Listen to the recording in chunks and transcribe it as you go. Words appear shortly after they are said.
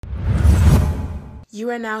You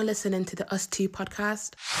are now listening to the Us Two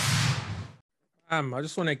podcast. I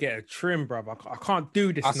just want to get a trim, bro. I can't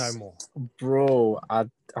do this no more. Bro,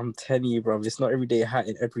 I'm telling you, bro. It's not every day hat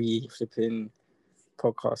in every flipping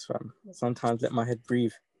podcast, fam. Sometimes let my head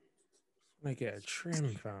breathe. I want to get a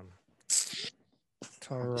trim, fam.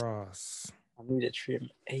 Taras. I need a trim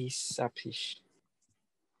ASAP-ish.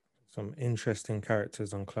 Some interesting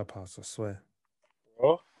characters on Clubhouse, I swear.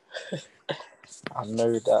 Bro, I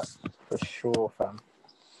know that for sure, fam.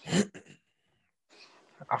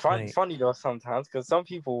 I find it funny though sometimes because some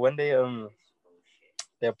people, when they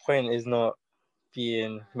their point is not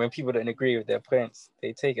being, when people don't agree with their points,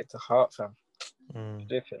 they take it to heart, fam.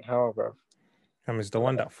 Different hell, bro. It's the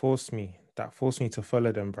one that forced me to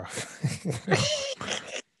follow them, bro.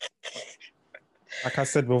 Like I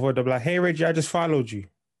said before, they'll be like, "Hey Reggie, I just followed you,"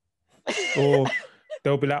 or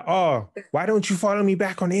they'll be like, "Oh, why don't you follow me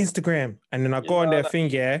back on Instagram?" And then I go on their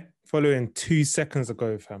thing, following 2 seconds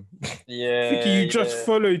ago, fam. Yeah, you just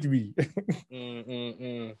followed me.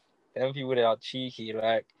 Them people that are cheeky,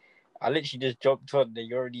 like I literally just jumped on. They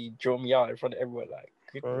already drew me out in front of everyone, like.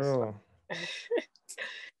 For real.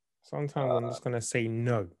 Sometimes I'm just gonna say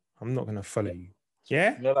no. I'm not gonna follow you.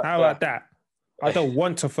 Yeah? Like how about that? I don't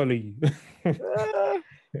want to follow you.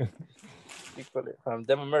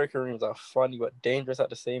 Them American rooms are funny but dangerous at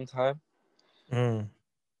the same time. I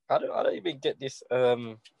don't even get this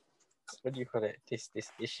what do you call it? This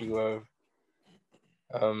issue of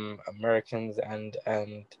Americans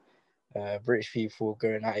and British people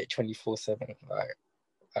going at it 24/7.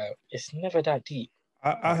 Like it's never that deep.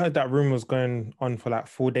 I heard that room was going on for like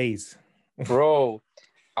 4 days. Bro,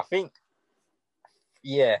 I think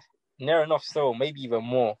near enough so, maybe even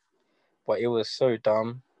more. But it was so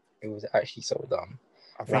dumb. It was actually so dumb.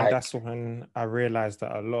 I think that's when I realized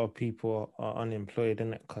that a lot of people are unemployed,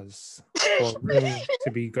 innit? Because for a room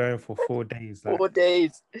to be going for 4 days, like 4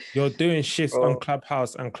 days, you're doing shifts on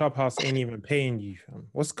Clubhouse, and Clubhouse ain't even paying you. Fam.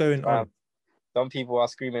 What's going on? Some people are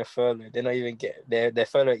screaming furlough. They don't even get their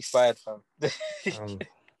furlough expired, fam.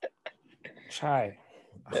 Try.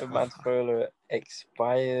 That man's furlough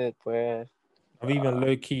expired, bro. I've even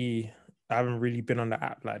low-key, I haven't really been on the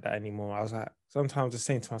app like that anymore. I was like, sometimes just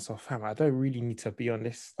saying to myself, fam, I don't really need to be on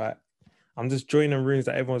this. Like, I'm just joining rooms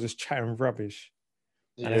that everyone's just chatting rubbish.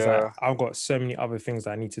 And it's like, I've got so many other things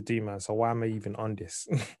that I need to do, man. So why am I even on this?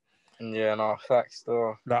 Yeah, no, facts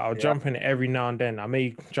though. Like, I'll jump in every now and then. I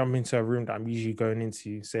may jump into a room that I'm usually going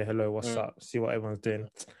into, say hello, what's up, see what everyone's doing.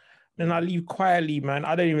 Then I leave quietly, man.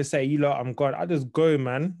 I don't even say, you lot, I'm gone. I just go,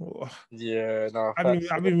 man. Yeah, no, I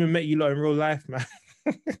haven't even met you lot in real life, man.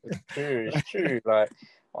 It's true. Like,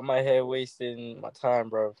 I'm out here wasting my time,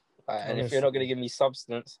 bro. Like, and if you're not going to give me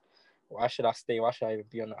substance, why should I stay? Why should I even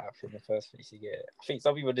be on the app in the first place? You get it? I think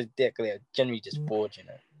some people just are generally just bored, you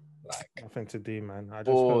know? Like, nothing to do, man. I just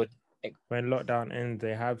bored. When lockdown ends,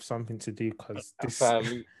 they have something to do because this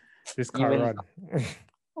can't run.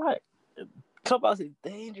 Like, Clubhouse is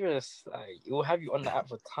dangerous. Like, it will have you on the app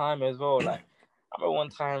for time as well. Like, I remember one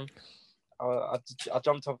time I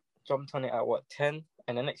jumped on it at 10,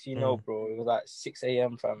 and the next thing you know, bro, it was like 6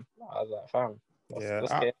 a.m. fam. I was like, fam, what's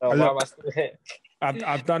why am I still here?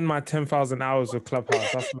 I've done my 10,000 hours of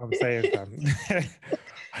Clubhouse. That's what I'm saying, fam.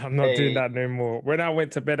 I'm not doing that no more. When I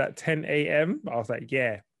went to bed at 10 a.m., I was like,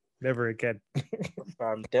 yeah, never again.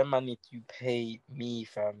 Fam, them man need to pay me,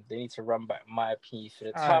 fam. They need to run back my piece for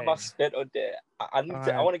the time I spent on there. I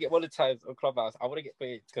want to get monetized on Clubhouse. I want to get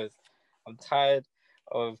paid because I'm tired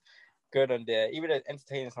of going on there. Even though it's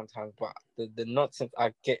entertaining sometimes, but the nonsense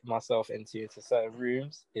I get myself into certain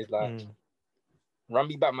rooms is like, run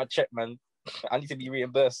me back my check, man. I need to be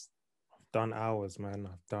reimbursed. I've done hours, man.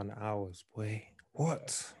 I've done hours, boy.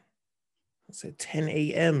 What? I said 10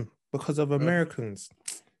 a.m. because of Americans.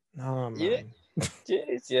 Nah, man.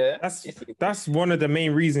 Yeah. That's one of the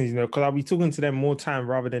main reasons, you know, because I'll be talking to them more time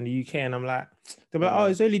rather than the UK, and I'm like, they're like, oh,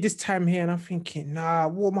 it's only this time here, and I'm thinking, nah,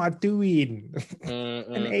 what am I doing? 10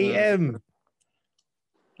 a.m.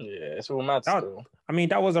 Yeah, it's all mad still. I mean,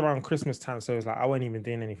 that was around Christmas time, so it was like I wasn't even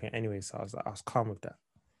doing anything anyway, so I was calm with that.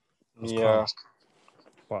 Calm.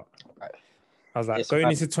 But I was like, going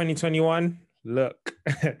into 2021, look,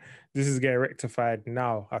 this is getting rectified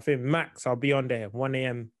now. I think max I'll be on there 1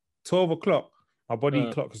 a.m. 12 o'clock. My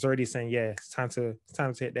body clock is already saying, yeah, it's time to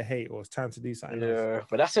hit the hate, or it's time to do something else. Yeah,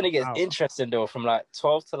 but that's when it gets interesting though, from like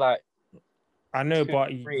 12 to like. I know,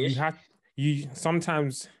 but you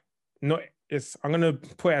sometimes not. I'm gonna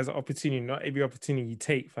put it as an opportunity. Not every opportunity you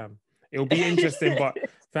take, fam. It'll be interesting, but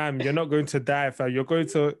fam, you're not going to die, fam.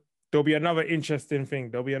 There'll be another interesting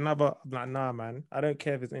thing. There'll be another. I'm like, nah, man. I don't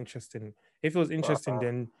care if it's interesting. If it was interesting,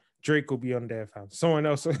 then Drake will be on there, fam. Someone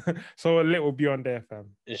else, someone lit will be on there, fam.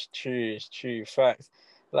 It's true. Facts.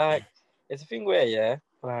 Like, it's a thing where, yeah,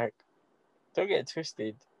 like, don't get it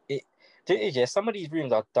twisted. Some of these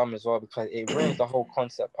rooms are dumb as well because it ruins the whole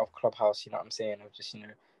concept of Clubhouse, you know what I'm saying? Of just,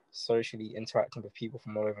 socially interacting with people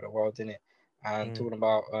from all over the world, innit? And talking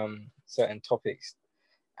about certain topics.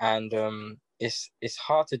 And it's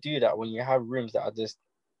hard to do that when you have rooms that are just,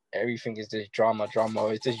 everything is just drama.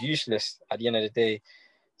 It's just useless at the end of the day.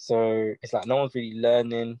 So it's like no one's really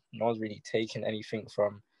learning, no one's really taking anything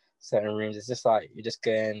from certain rooms. It's just like you're just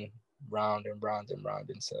going round and round and round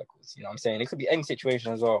in circles. You know what I'm saying? It could be any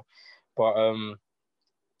situation as well. But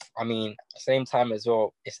I mean, at the same time as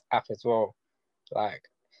well, it's app as well. Like,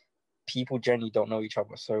 people generally don't know each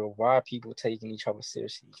other. So why are people taking each other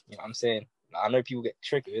seriously? You know what I'm saying? I know people get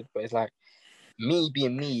triggered, but it's like, me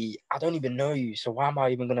being me, I don't even know you. So why am I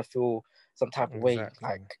even going to feel some type of way?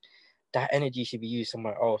 Like, that energy should be used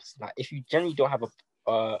somewhere else. Like, if you generally have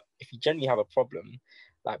a problem,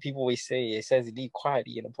 like people always say, it says leave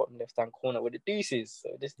quietly in the bottom left-hand corner where the deuce is. So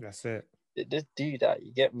that's it. Just do that.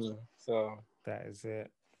 You get me? So that is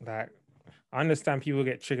it. Like, I understand people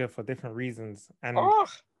get triggered for different reasons, and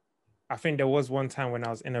I think there was one time when I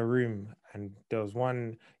was in a room and there was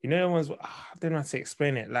one, the ones, I don't know how to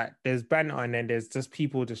explain it. Like, there's banter and then there's just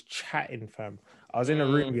people just chatting, fam. I was in a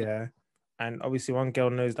room, yeah, and obviously one girl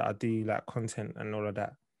knows that I do like content and all of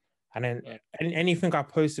that. And then anything I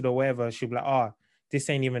posted or whatever, she'll be like, this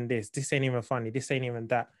ain't even this ain't even funny, this ain't even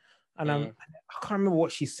that. And I can't remember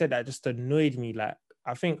what she said that just annoyed me. Like,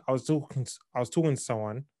 I think I was talking to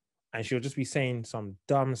someone and she'll just be saying some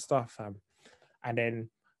dumb stuff, fam. And then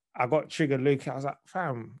I got triggered, Luke. I was like,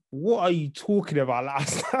 fam, what are you talking about? Like,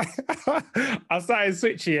 I started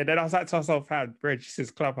switching, and then I was like to myself, fam, bro, this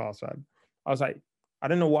is Clubhouse, man. I was like, I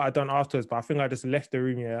don't know what I'd done afterwards, but I think I just left the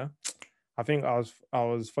room, yeah. I think I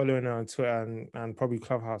was following her on Twitter and probably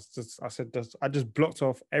Clubhouse. I just blocked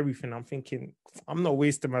off everything. I'm thinking, I'm not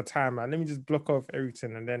wasting my time, man. Let me just block off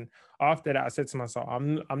everything. And then after that, I said to myself,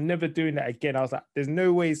 I'm never doing that again. I was like, there's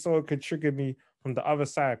no way someone could trigger me from the other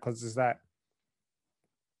side, because it's like,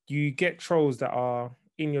 you get trolls that are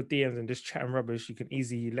in your DMs and just chatting rubbish, you can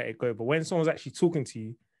easily let it go. But when someone's actually talking to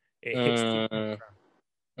you, it hits deep.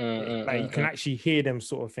 Like, you can actually hear them,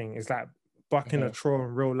 sort of thing. It's like bucking a troll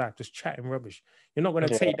in real life, just chatting rubbish. You're not going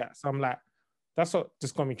to take that. So I'm like, that's what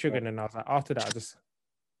just got me triggered. And I was like, after that, I just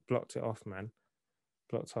blocked it off, man.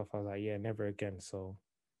 Blocked off. I was like, yeah, never again. So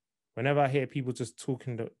whenever I hear people just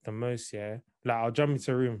talking the most, yeah, like, I'll jump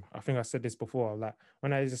into a room. I think I said this before. Like,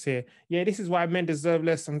 when I just hear, yeah, this is why men deserve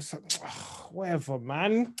less, I'm just like, whatever,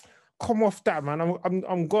 man. Come off that, man.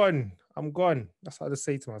 I'm gone. I'm gone. That's what I just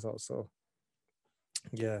say to myself. So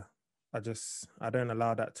yeah, I don't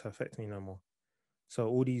allow that to affect me no more. So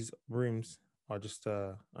all these rooms are just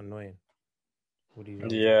annoying.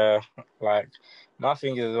 Yeah, like, my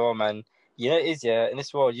thing is as well, man. It is, yeah. In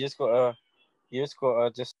this world, you just gotta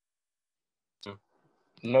just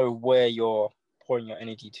know where you're pouring your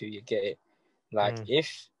energy to. You get it? Like,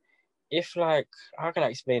 if like, how can I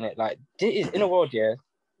explain it? Like, in a world, yeah,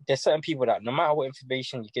 there's certain people that no matter what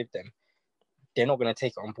information you give them, they're not gonna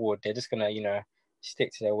take it on board. They're just gonna,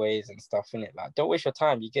 stick to their ways and stuff, innit? Like, don't waste your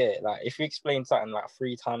time. You get it? Like, if you explain something like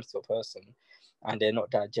 3 times to a person and they're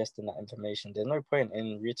not digesting that information, there's no point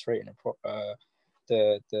in reiterating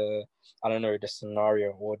the I don't know, the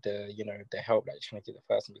scenario or the help that you're trying to give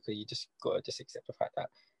the person, because you just gotta just accept the fact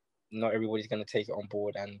that not everybody's gonna take it on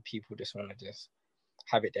board and people just want to just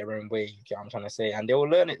have it their own way. You get what I'm trying to say? And they will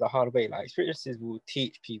learn it the hard way. Like, experiences will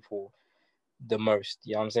teach people the most.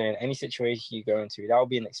 You know what I'm saying? Any situation you go into, that will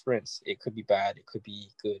be an experience. It could be bad, it could be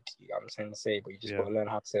good. You know what I'm trying to say? But you just got to learn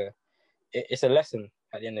how to. It's a lesson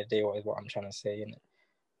at the end of the day. What I'm trying to say, innit?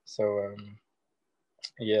 So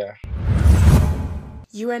yeah.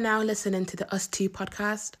 You are now listening to the Us Two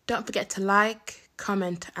podcast. Don't forget to like,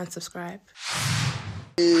 comment, and subscribe.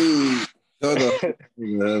 Hey, hold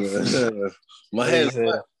on. My head's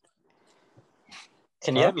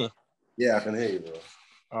Can you hear me? Yeah, I can hear you, bro.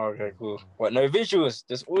 Oh, okay, cool. What? No visuals,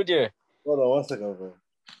 just audio. Hold on 1 second, bro.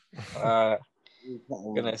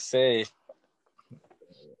 I'm gonna say.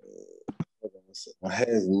 My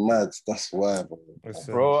hair's mad. That's why, bro.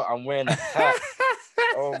 Bro, I'm wearing a hat.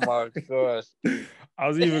 Oh my gosh. I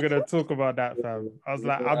was even gonna talk about that, fam. I was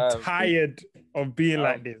like, I'm tired of being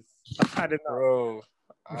like this. I'm tired enough. Bro,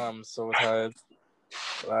 I'm so tired.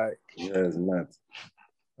 Like, yeah, it's mad.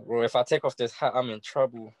 Bro, if I take off this hat, I'm in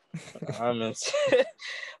trouble. I'm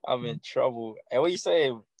in trouble. Hey, what you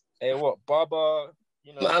say? Hey, what, barber?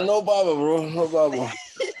 Nah, no barber, bro. No barber.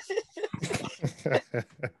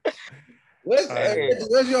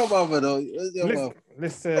 Where's your barber though? Where's your barber?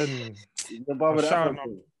 Listen, The barber that shout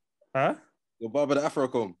Afro. huh? Your barber the Afro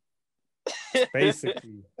comb.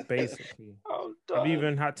 Basically. I'm I've done.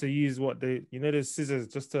 even had to use the scissors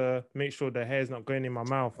just to make sure the hair's not going in my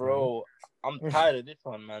mouth, Bro, I'm tired of this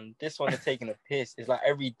one, man. This one is taking a piss. It's like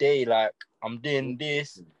every day, like I'm doing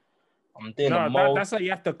this, I'm doing a mold. That's like you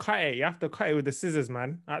have to cut it. You have to cut it with the scissors,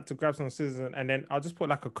 man. I had to grab some scissors and then I'll just put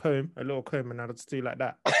like a little comb, and I'll just do like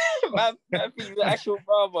that. man, he's the actual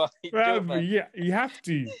barber. Yeah, you have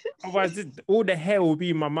to. Otherwise, all the hair will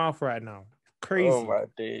be in my mouth right now. Crazy. Oh my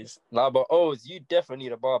days. Nah, but you definitely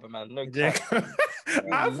need a barber, man. No Yeah. cap.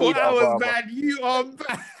 I thought I was bad. You are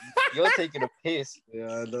bad. You're taking a piss.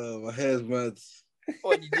 Yeah, I know. My hair's mad.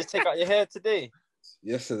 What, you just take out your hair today?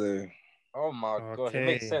 Yesterday. Oh my god, it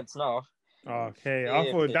makes sense now. Okay, Yeah,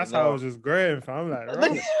 I thought that's how I was just growing. I'm like,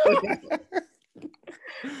 right.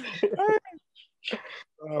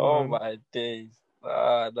 Oh my days.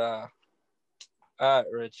 Nah. All right,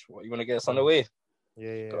 Rich. What, you want to get us on the way?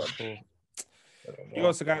 Yeah, cool.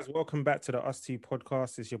 Yo, so guys, welcome back to the Us Two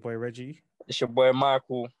podcast. It's your boy Reggie. It's your boy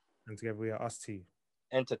Michael. And together we are Us Two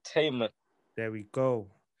Entertainment. There we go.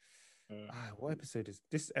 What episode is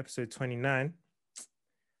this? Episode 29.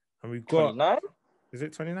 And we've got 29? Is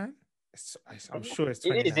it 29? I'm sure it's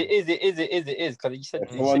 29. It is. Because you said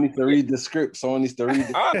someone needs to read the script. Someone needs to read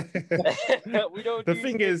the We don't the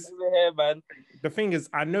thing is over here, man. The thing is,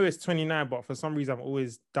 I know it's 29, but for some reason I'm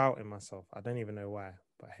always doubting myself. I don't even know why.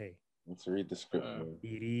 But hey. Let's read the script.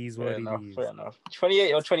 It is what it is. Fair enough.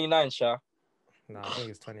 28 or 29, Sha? No, I think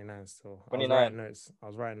it's 29 still. 29. I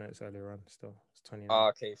was writing notes earlier on still. It's 29.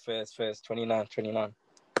 Okay, first. 29.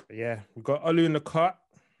 But yeah, we got Olu in the cut.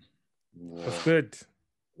 Yeah. What's good?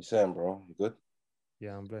 You saying, bro? You good?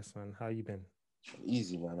 Yeah, I'm blessed, man. How you been?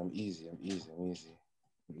 Easy, man. I'm easy.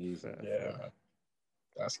 Yeah, man.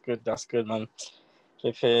 That's good, man.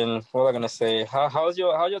 Flipping, what am I gonna say? How's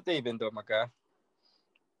your day been though, my guy?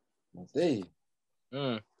 My day?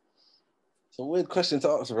 It's a weird question to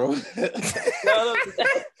ask, bro. No,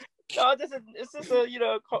 it's just a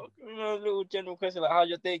little general question, like how's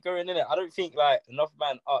your day going, innit? I don't think like enough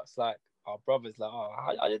man asks like our brothers like,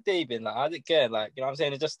 how's your day been? Like, how's it going? Like, you know what I'm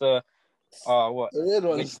saying? It's just what? The weird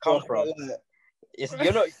one Where'd you come from? It's not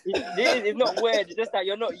weird. It's just that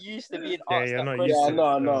you're not used to being asked that question.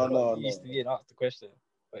 No. Used to being asked the question,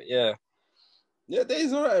 but yeah. Yeah,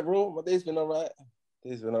 day's alright, bro. My day's been alright.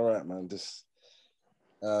 Man. Just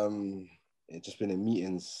it's just been in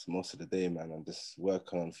meetings most of the day, man. I'm just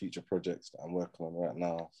working on future projects that I'm working on right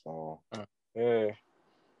now. So yeah,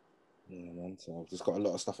 man. So I've just got a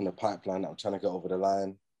lot of stuff in the pipeline that I'm trying to get over the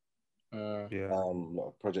line. A lot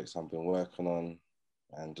of projects I've been working on.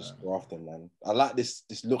 And just grafting, man. I like this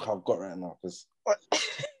look I've got right now because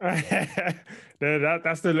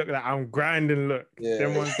that's the look that I'm grinding. Look,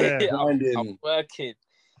 them ones there. Grinding. I'm working.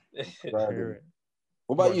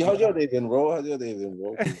 What about you? How's your day been, bro? It's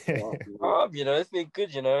been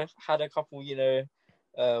good. Had a couple,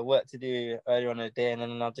 work to do earlier on in the day, and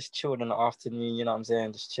then I just chilled in the afternoon. You know what I'm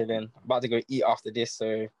saying? Just chilling. About to go eat after this.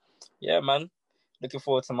 So, yeah, man. Looking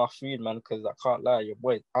forward to my food, man, because I can't lie, your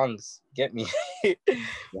boy Hans get me.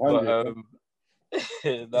 But no,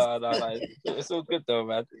 it's all good though,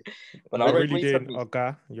 man. You're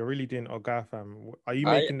really doing Oga, fam. Are you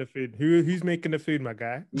making the food? Who's making the food, my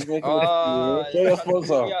guy? Who's making the food? Your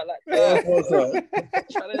sponsor.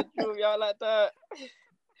 Trying to do y'all like that.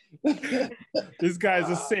 This guy's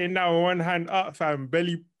just sitting down with one hand up, fam,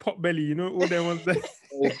 pop belly, all them ones there.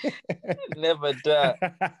 Never that.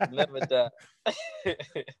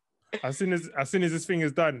 As soon as this thing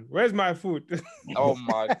is done, where's my food? Oh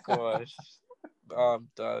my gosh.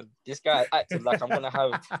 This guy acting like I'm gonna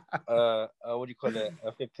have what do you call it?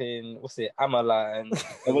 A flipping Amala and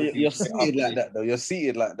you're seated like that though. You're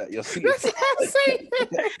seated.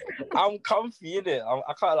 I'm comfy in it.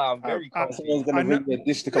 I can't lie, I'm very comfy. Someone's gonna bring me a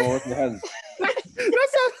dish to come and wash my hands. That's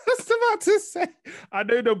what I was about to say. I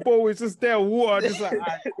know the bowl is just there, water. Just like, all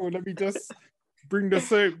right, cool, let me just bring the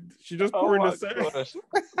soap. She just pouring the soap. Gosh.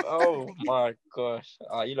 Oh my gosh.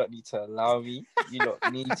 You don't need to allow me. You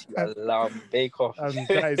don't need to allow me. Bake off.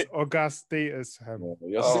 That is August status.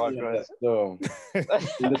 You're sitting like that,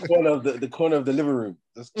 in the corner of the living room,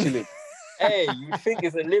 just chilling. Hey, you think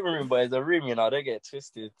it's a living room, but it's a room, don't get it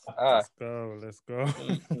twisted. Let's go.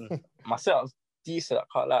 My setup's decent, I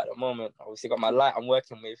can't lie at the moment. Obviously got my light I'm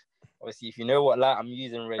working with. Obviously, if you know what light I'm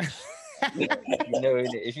using, Reg, you know in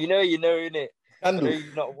it. If you know, you know in it. Candle. I know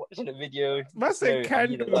you're not watching the video. I said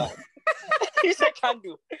candle. You said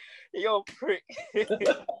candle. You're a prick.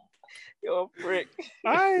 You're a prick.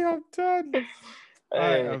 I am done.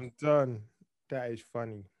 I am done. That is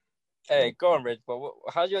funny. Hey, go on, Reg. But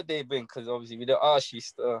how's your day been? Because obviously we don't ask you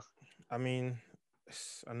stuff. I mean,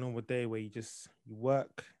 it's a normal day where you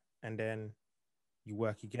work and then you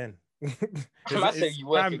work again. I say you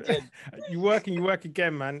work again. You work and you work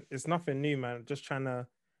again, man. It's nothing new, man. Just trying to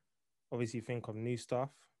obviously think of new stuff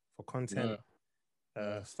for content,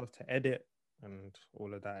 stuff to edit, and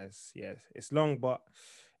all of that is it's long, but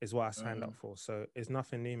it's what I signed up for. So it's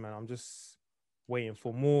nothing new, man. I'm just waiting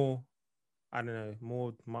for more. I don't know,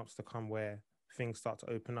 more months to come where things start to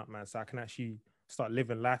open up, man. So I can actually start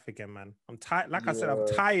living life again, man. I'm tired. Like I said, I'm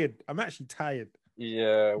tired. I'm actually tired.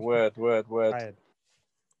 Yeah, word. Tired.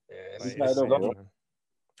 Yeah, you tired of, bro?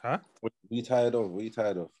 Huh? What are you tired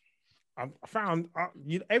of? I found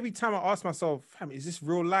every time I ask myself, fam, is this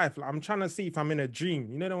real life? Like, I'm trying to see if I'm in a dream.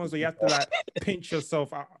 You know the ones where you have to like pinch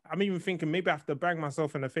yourself. I'm even thinking maybe I have to bang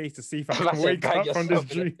myself in the face to see if I can wake up from this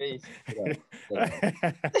dream.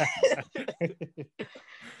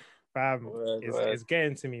 Fam, it's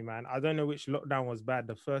getting to me, man. I don't know which lockdown was bad,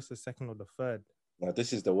 the first, the second, or the third. No,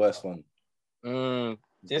 this is the worst one.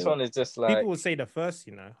 This one is just like people will say the first,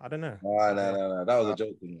 you know. I don't know. No. That was a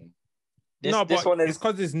joke thing, man. This one it's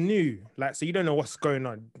because it's new. Like, so you don't know what's going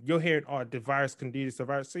on. You're hearing, oh, the virus can do this, the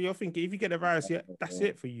virus. So you're thinking, if you get the virus, that's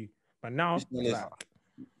it for you. But now,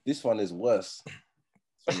 this one is worse.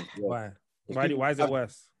 Why? Why is it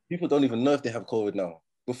worse? People don't even know if they have COVID now.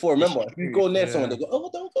 Before, remember, if you go near someone, they go, "Oh,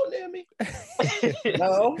 don't go near me."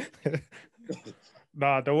 No.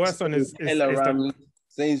 Nah, the worst one is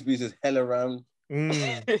Sainsbury's is hella around.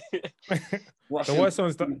 The worst one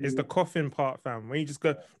is the coughing part, fam. When you just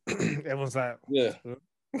go, everyone's like,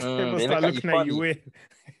 everyone's start looking at you weird.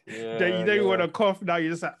 Then you don't even want to cough. Now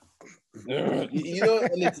you're just like, you know,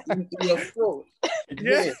 and it's in your throat.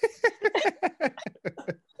 Yeah.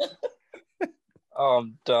 Oh,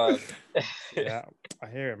 I'm done. Yeah, I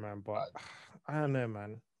hear it, man. But I don't know,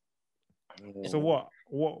 man. So what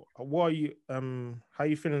are you how are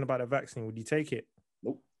you feeling about the vaccine? Would you take it?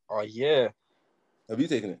 Nope. Oh yeah. Have you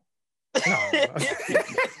taken it? No.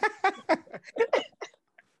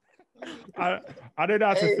 I don't know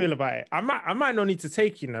how to feel about it. I might not need to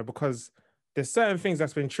take, you know, because there's certain things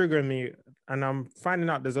that's been triggering me, and I'm finding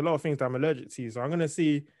out there's a lot of things that I'm allergic to. So I'm gonna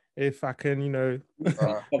see if I can, you know.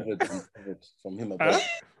 Covered from him above.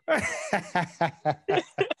 I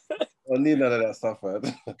need none of that stuff, man.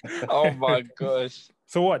 Oh my gosh.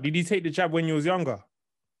 So what? Did you take the jab when you was younger?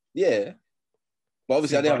 Yeah. But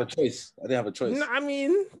obviously I didn't have a choice. No, I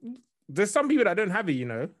mean, there's some people that don't have it, you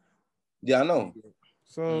know. Yeah, I know.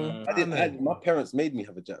 So my parents made me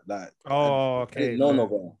have a jab. Like, okay.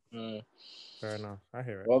 No. Fair enough. I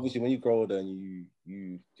hear it. Well, obviously, when you grow older and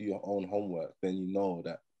you do your own homework, then you know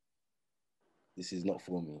that this is not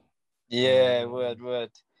for me. Yeah,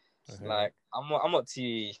 word. Like, I'm not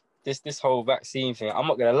too this whole vaccine thing. I'm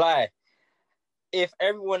not gonna lie. If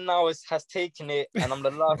everyone now has taken it, and I'm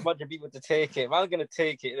the last bunch of people to take it, I'm gonna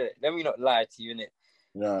take it. Innit? Let me not lie to you, innit?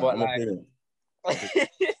 Yeah, but I'm like,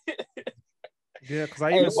 yeah, because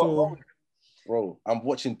I even saw. Bro, I'm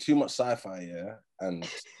watching too much sci-fi, and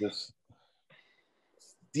just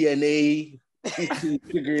DNA,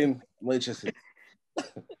 triggering. I'm interested.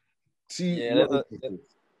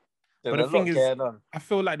 But the thing is, I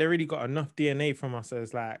feel like they really got enough DNA from us. So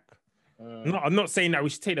it's like, I'm not saying that we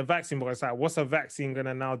should take the vaccine, but it's like, what's a vaccine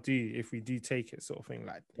gonna now do if we do take it, sort of thing?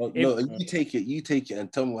 Like, you take it,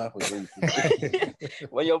 and tell me what happens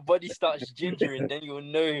when your body starts gingering, then you'll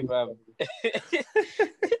know, fam.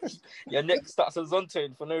 Your neck starts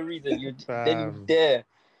zontoing for no reason. Then you dare.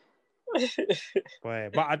 Boy,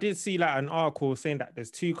 but I did see like an article saying that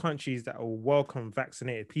there's 2 countries that will welcome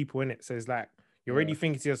vaccinated people in it. So it's like you're already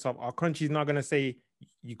thinking to yourself, our country's not gonna say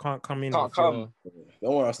you can't come in. Can't come.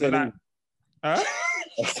 Don't worry, I'll stay in. Huh?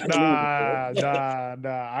 Nah,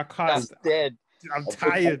 I can't. That's dead. I'm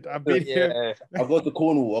tired. I've been here. I'll go to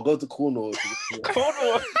Cornwall. Cornwall.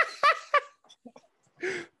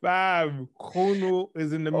 Bam, Cornwall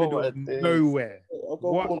is in the middle of nowhere.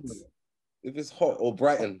 What? If it's hot, or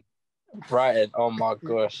Brighton. Oh my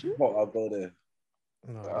gosh. Hot, I'll go there.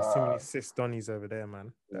 No, there's too many cis Donnies over there,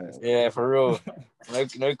 man. Yeah, for real.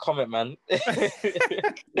 No comment, man.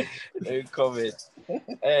 No comment.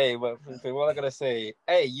 Hey, but what I gotta say?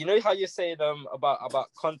 Hey, you know how you're saying about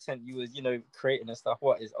content you was creating and stuff.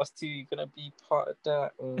 What is us two gonna be part of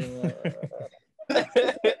that?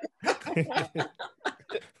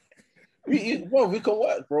 We can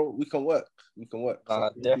work, bro. We can work.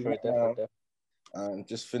 Definitely.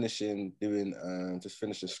 Just finishing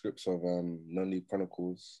the scripts of No Need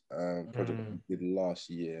Chronicles project we did last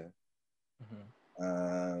year.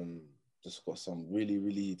 just got some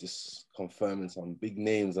really just confirming some big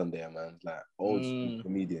names on there, man. Like old school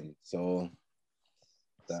comedian. So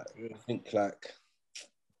that I think like,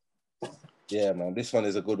 yeah, man, this one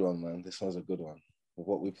is a good one, man. This one's a good one. With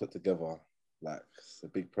what we put together, like it's a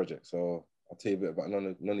big project. So I'll tell you a bit about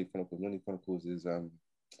Nonny Chronicles. Nonny Chronicles is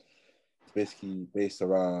it's basically based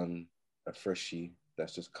around a freshie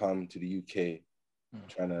that's just come to the UK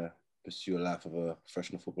trying to pursue a life of a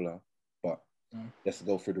professional footballer, but he has to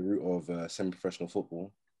go through the route of semi-professional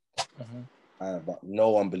football. But no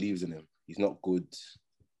one believes in him. He's not good.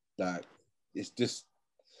 Like it's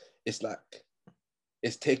like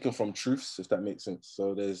it's taken from truths, if that makes sense.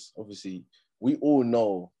 So there's obviously, we all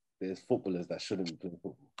know there's footballers that shouldn't be playing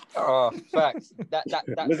football. Oh, facts. That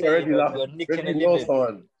Look, already know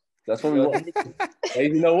someone. That's probably what.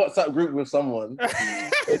 If you know WhatsApp group with someone.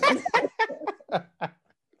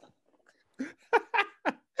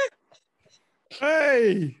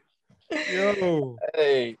 Hey, yo.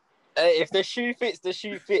 Hey, if the shoe fits, the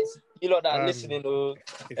shoe fits. You lot that are listening, or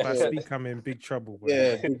if I speak, I'm in big trouble. Bro.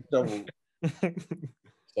 Yeah, big trouble.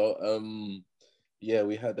 So yeah,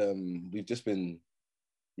 we had we've just been,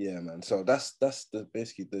 yeah, man. So that's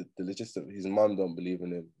basically the logistics. His mum don't believe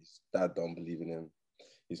in him. His dad don't believe in him.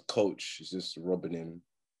 His coach is just robbing him.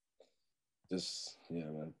 Just, yeah,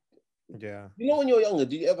 man. Yeah. You know, when you're younger,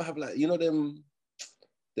 do you ever have like, you know, them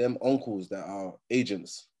uncles that are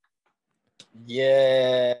agents?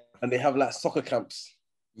 Yeah. And they have like soccer camps.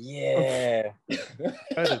 Yeah. I've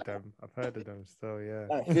heard of them. So yeah.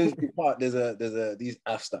 Like Finsbury Park, there's these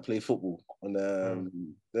AFs that play football, and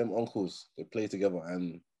them uncles, they play together,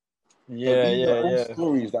 and these are all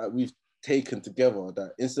stories that we've taken together,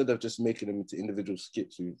 that instead of just making them into individual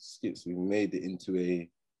skits, we made it into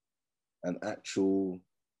an actual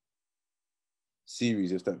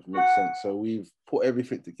series, if that makes sense. So we've put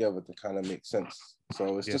everything together to kind of make sense.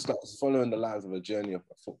 So it's just like following the lives of a journey of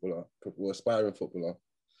a footballer, or aspiring footballer,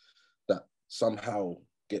 that somehow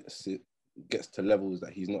gets to levels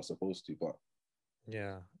that he's not supposed to. But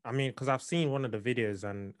yeah, I mean, because I've seen one of the videos,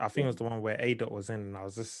 and I think it was the one where A-Dot was in, and I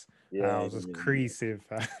was just creasing.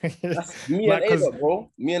 That's me like, and A-Dot,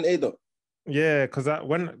 bro. Me and A-Dot. Yeah, because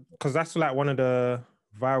that's like one of the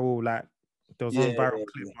viral, like there was one viral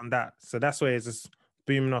clip on that. So that's where it's just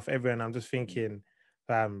booming off everywhere. I'm just thinking,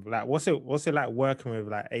 like what's it like working with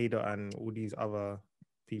like A-Dot and all these other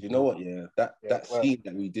people? You know what? Yeah, that scene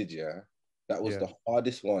that we did, that was the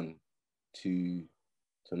hardest one to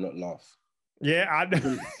not laugh. Yeah, I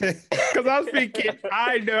know. Because I was thinking,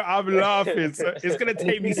 I know I'm laughing, so it's gonna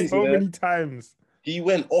take me so many times. He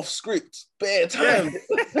went off script bare time.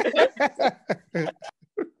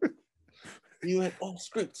 He went off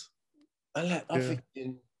script. And I'm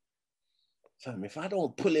thinking, fam, if I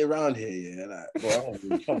don't pull it around here, bro,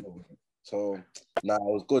 I'm in trouble. So it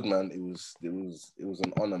was good, man. It was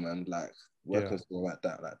an honor, man. Like working something like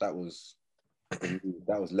that. Like that was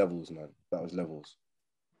levels, man. That was levels.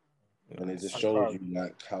 And it just shows you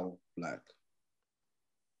like how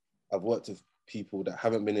I've worked with people that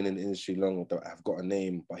haven't been in the industry long, or that have got a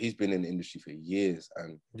name, but he's been in the industry for years,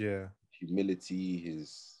 and humility,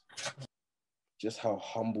 his just how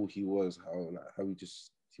humble he was, how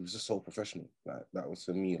he was just so professional. Like that was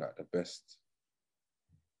for me like the best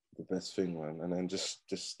thing, man. And then just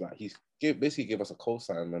like he basically gave us a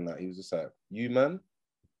cosign, man. Like he was just like, you man,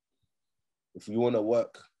 if you want to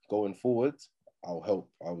work going forward, I'll help.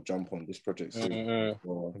 I'll jump on this project soon.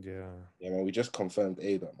 So, man, we just confirmed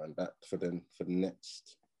A-Dot, man, that for the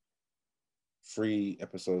next 3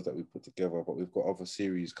 episodes that we put together, but we've got other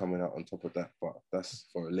series coming out on top of that, but that's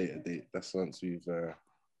for a later date. That's once we've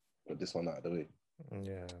got this one out of the way.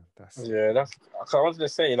 That's so I wanted to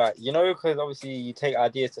say, like, you know, because obviously you take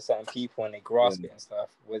ideas to certain people and they grasp it and stuff.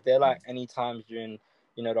 Was there like any times during,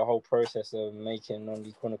 you know, the whole process of making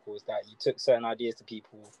Nonny Chronicles that you took certain ideas to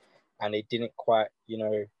people and they didn't quite, you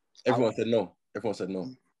know... Everyone said no.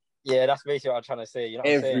 Yeah, that's basically what I'm trying to say. You know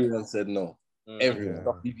what Everyone said no. Everyone.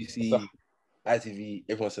 BBC, ITV,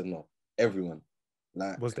 everyone said no. Everyone.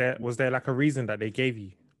 Like, was there like a reason that they gave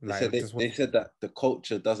you? Like, they said that the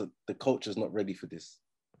culture's not ready for this.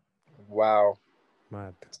 Wow.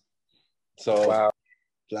 Mad. So,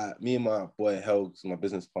 like, me and my boy Helgs, my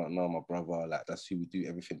business partner, my brother, like, that's who we do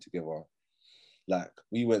everything together. Like,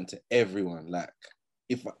 we went to everyone. Like,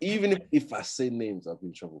 even if I say names, I'll be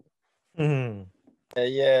in trouble.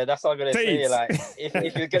 Yeah, that's what I'm gonna say. Like,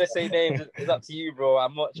 if you're gonna say names, it's up to you, bro.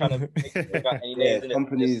 I'm not trying to make any names.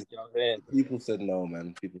 Companies, people said no,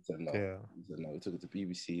 man. People said no. Yeah. We took it to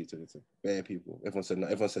BBC. We took it to bare people. Everyone said no.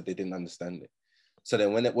 Everyone said they didn't understand it. So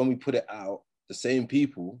then when we put it out, the same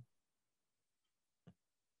people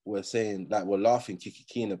were saying, like, we're laughing, kiki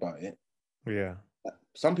keen about it, Yeah.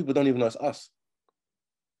 Some people don't even know it's us.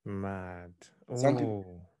 Mad. Some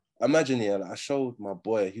people, imagine, yeah, like I showed my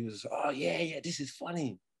boy, he was, oh yeah, this is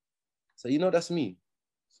funny. So that's me.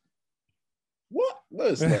 What? No,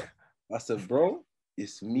 it's not. I said, bro,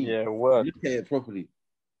 it's me. Yeah, word. Look at it properly.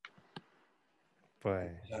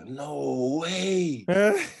 Boy. Like, no way.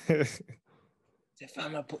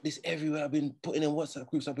 Fam, I put this everywhere. I've been putting in WhatsApp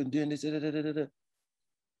groups. I've been doing this.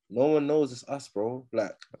 No one knows it's us, bro.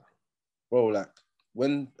 Like,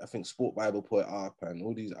 when I think Sport Bible put it up and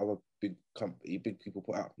all these other big people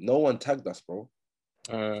put up, no one tagged us, bro.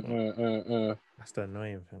 That's the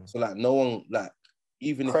annoying thing. So like, no one like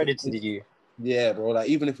even credited you. Yeah, bro. Like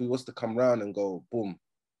even if we was to come round and go boom.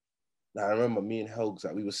 Like, I remember me and Helgs,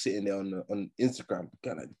 like we were sitting there on Instagram,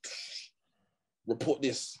 kind of like, report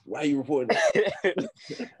this. Why are you reporting it?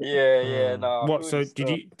 yeah. No. What? So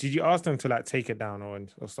did you ask them to like take it down or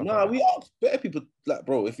something? No, we asked better people. Like,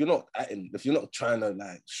 bro, if you're not trying to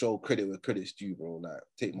like show credit where credit's due, bro, like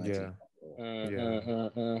take my team.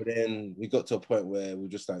 But then we got to a point where we're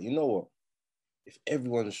just like, you know what? If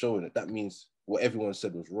everyone's showing it, that means what everyone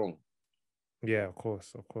said was wrong. Yeah, of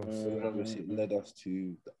course. So then obviously it led us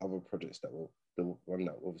to the other projects that the one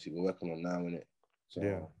that obviously we're working on now, innit? So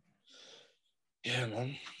yeah,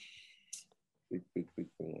 man. Big thing,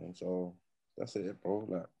 man. So that's it, bro.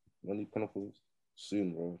 Like Money Chronicles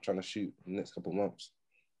soon, bro. Trying to shoot in the next couple of months.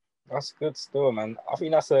 That's good still, man. I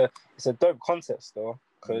think it's a dope concept still.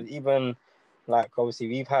 Because even like obviously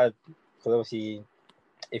we've had, because obviously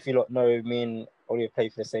if you lot know, me and Ollie play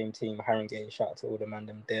for the same team, Haringey, shout out to all the man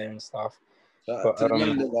them there and stuff. Shout out to the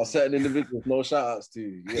man them, certain individuals, no shout outs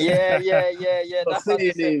to. Yeah. That's how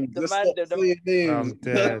they say the man them. I'm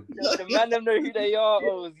dead. The man them know who they are, you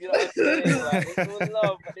know what I'm saying? Like, it's all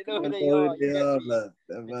love, but they know who they are.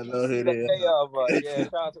 That man know who they are. But yeah,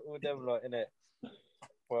 shout out to all them lot, innit?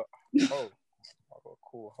 But I got a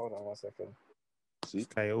call. Hold on 1 second. See?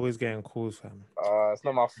 Okay, always getting calls, fam. It's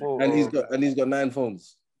not my fault. And he's got 9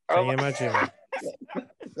 phones. Can you imagine?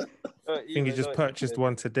 I think he just purchased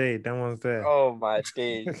one today. That one's there. Oh my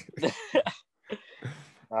days.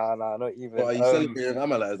 Nah, not even. What, are you celebrating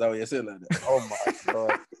Amala? Is that what you're saying like that? Oh my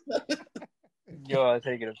god. You're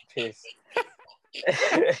taking a piss.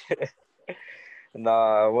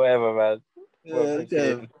 Nah, whatever, man. Yeah, look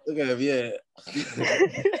at him, yeah.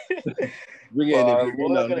 Bring it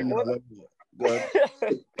in.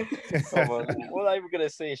 What am I gonna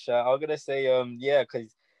say, Sha? I'm gonna say,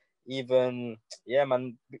 because even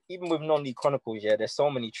with Non-League Chronicles, there's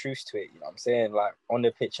so many truths to it, you know what I'm saying, like on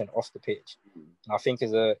the pitch and off the pitch. And I think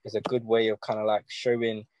is a good way of kind of like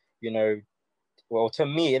showing, well, to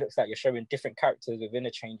me it looks like you're showing different characters within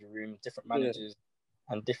a changing room, different managers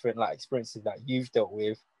and different like experiences that you've dealt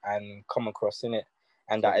with and come across in it,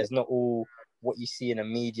 and that is not all what you see in the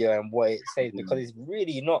media and what it says, because it's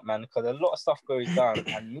really not, man, because a lot of stuff goes down,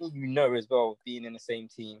 and me, as well, being in the same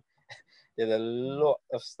team, there's a lot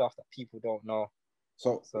of stuff that people don't know.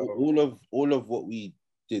 So all of what we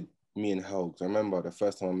did, me and Helgs, I remember the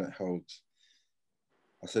first time I met Helgs,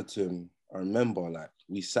 I said to him, I remember like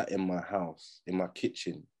we sat in my house, in my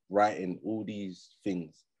kitchen, writing all these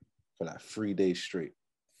things for like 3 days straight.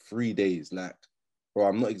 3 days, like, bro,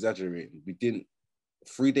 I'm not exaggerating.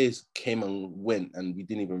 3 days came and went and we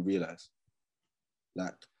didn't even realize.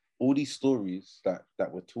 Like all these stories that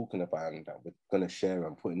we're talking about and that we're gonna share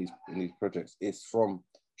and put in these projects, it's from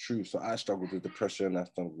truth. So I struggled with depression, I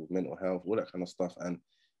struggled with mental health, all that kind of stuff. And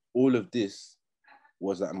all of this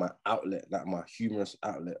was like my outlet, like my humorous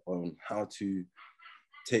outlet on how to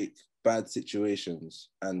take bad situations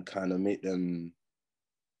and kind of make them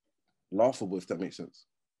laughable, if that makes sense.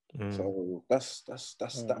 So that's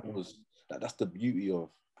the beauty of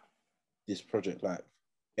this project. Like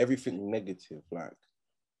everything negative, like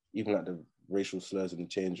even like the racial slurs in the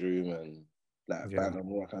change room and like ban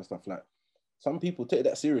and all that kind of stuff. Like some people take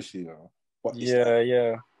that seriously, but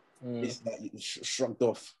it's like shrugged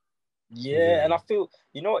off. And I feel,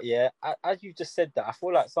 as you just said that, I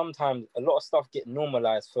feel like sometimes a lot of stuff get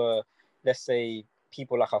normalized for, let's say,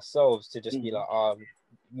 people like ourselves to just be like,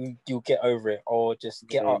 you'll get over it, or just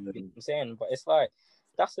get up, you know what I'm saying? But it's like,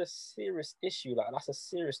 that's a serious issue, like that's a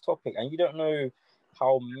serious topic, and you don't know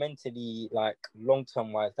how mentally, like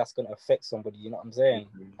long-term wise, that's going to affect somebody, you know what I'm saying?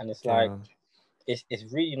 And it's like, it's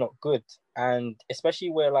really not good. And especially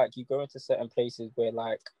where like you go into certain places where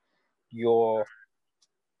like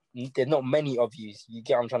there's not many of you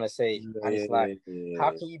get what I'm trying to say. And it's like,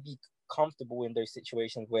 how can you be comfortable in those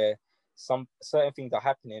situations where some certain things are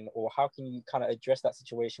happening, or how can you kind of address that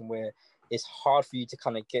situation where it's hard for you to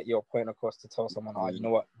kind of get your point across to tell someone, you know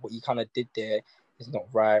what you kind of did there is not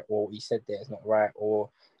right, or what you said there is not right, or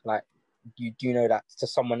like you do know that to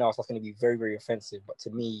someone else that's going to be very, very offensive. But to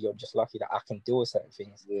me, you're just lucky that I can deal with certain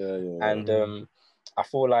things. And I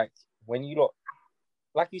feel like when you lot,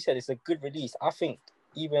 like you said, it's a good release. I think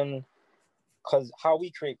even because how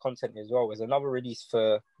we create content as well is another release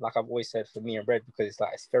for, like I've always said, for me and Red, because it's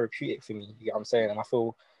like it's therapeutic for me. You get what I'm saying? And I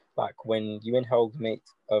feel like when you and Helg make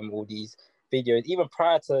all these videos, even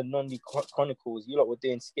prior to Non-League Chronicles, you lot were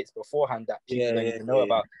doing skits beforehand that people don't even know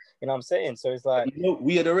about. You know what I'm saying? So it's like, you know,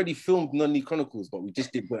 we had already filmed Non-League Chronicles, but we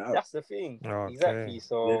just didn't put it out. That's the thing. Okay. Exactly.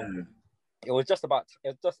 So it was just about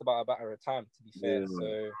a matter of time, to be fair.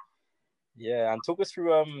 So yeah, and talk us through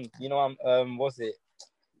was it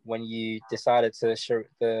when you decided to show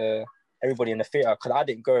everybody in the theatre? Because I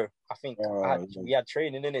didn't go. I think we had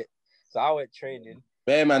training in it, so I went training.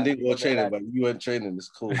 Bear man didn't go training, but you weren't training. It's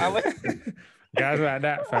cool. Guys like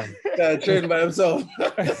that, fam. Yeah, trained by himself.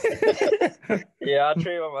 Yeah, I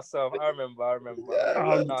trained by myself. I remember.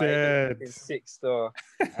 I'm dead. In 6 though.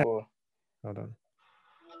 Hold on.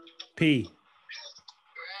 P.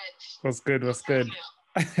 What's good?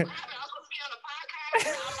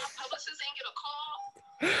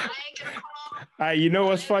 You know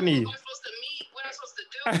what's funny?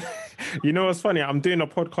 You know what's funny? I'm doing a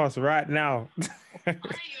podcast right now. Are you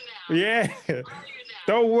now? Yeah. Are you now?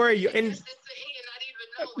 Don't worry, you're in.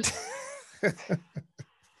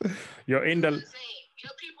 You're in the. Your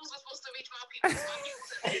peoples are supposed to reach my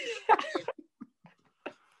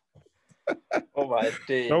peoples. Oh my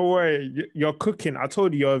days. Don't worry, you're cooking. I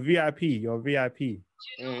told you, you're a VIP. You're a VIP. You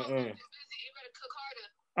know, you better cook harder.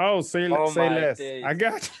 Oh, say less. Days. I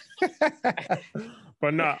got you.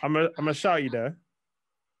 But no, I'm gonna shout you there.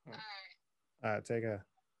 All right, take her.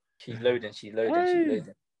 She's loading.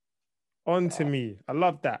 On to me. I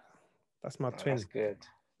love that. That's my twin. That's good.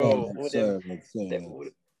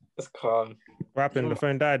 That's calm. What happened? The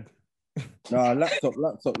phone died. Nah, laptop.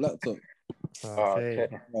 Okay.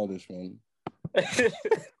 Childish, man.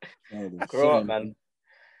 Grow up, man.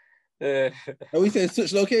 We say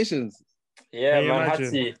switch locations. Yeah, man. Had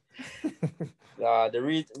to.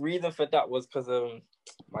 The reason for that was because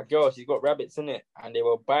my girl, she's got rabbits in it, and they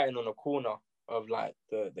were biting on the corner of like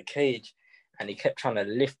the cage, and he kept trying to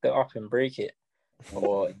lift it up and break it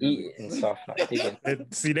or eat it and stuff. Like,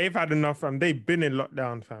 see, they've had enough, fam. They've been in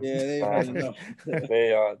lockdown, fam. Yeah, they've had enough.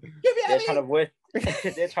 They are. They're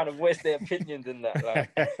trying to voice their opinions in that. Like,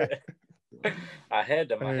 I heard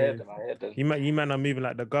them. You man are moving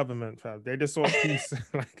like the government, fam. They just want peace.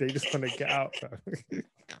 Like they just want to get out, fam.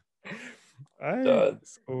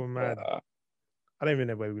 It's all mad. I don't even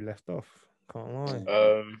know where we left off. Can't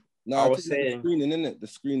lie. No, I was saying the screening, innit? The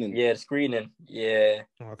screening. Yeah, the screening. Yeah.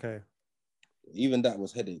 Okay. Even that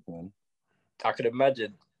was headache, man. I could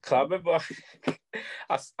imagine. Cause I remember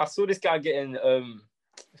I saw this guy getting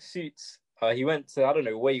suits. He went to, I don't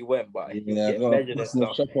know where he went, but he was getting measured and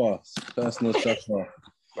stuff. Personal shopper.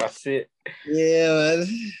 That's it. Yeah, man.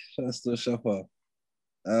 Personal shopper.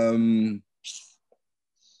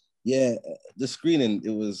 Yeah, the screening,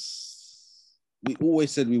 we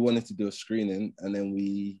always said we wanted to do a screening, and then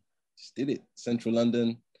we just did it. Central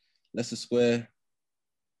London, Leicester Square.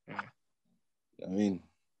 I mean,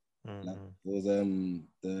 like, it was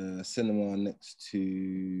the cinema next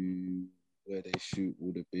to where they shoot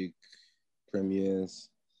all the big premieres,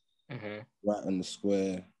 right on the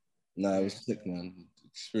square. Nah, it was sick, man.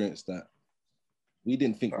 Experienced that. We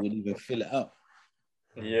didn't think we'd even fill it up.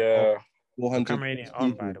 Yeah. 400 camera ain't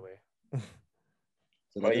on, by the way.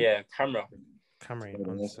 Yeah, camera ain't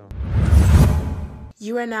on. So.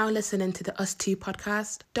 You are now listening to the Us Two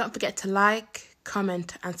podcast. Don't forget to like,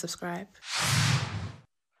 comment, and subscribe.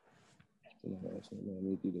 Let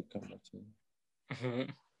me do the camera too.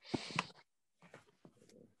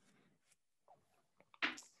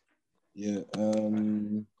 Yeah.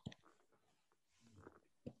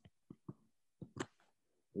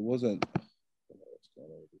 It wasn't.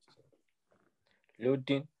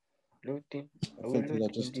 Loading. I think I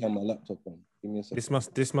just turned my laptop on. Give me a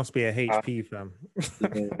second. This must be a HP, fam.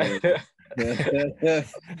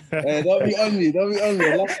 Hey, don't be on me.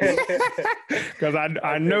 Because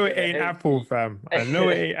I know it ain't Apple, fam. I know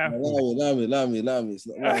it ain't Apple. Allow me. It's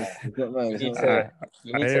not mine.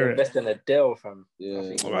 You need to invest in a Dell, fam.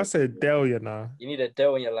 Yeah. I said Dell, you know. You need a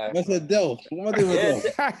Dell in your life. I said Dell. What am I doing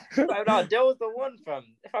with Dell? No, Dell's the one, fam.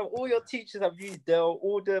 All your teachers have used Dell.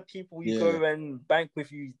 All the people you go and bank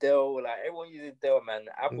with use Dell. Like, everyone uses Dell, man.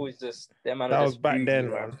 Apple is just... That was back then,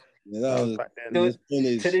 man. Yeah, that was back then. To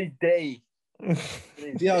this day.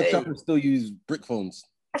 See how trappers still use brick phones?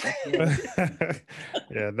 Yeah,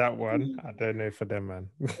 that one. I don't know for them, man.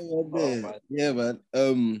 Yeah, man. I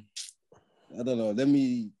don't know.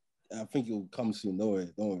 I think it will come soon.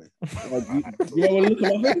 Don't worry. You don't want to look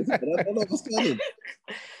at my face. I don't know what's going on.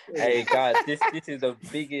 Hey guys, this is the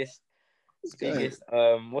biggest,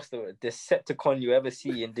 what's the word? Decepticon you ever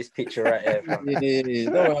see in this picture right here. Fam. Yeah.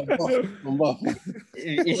 No, I'm buff.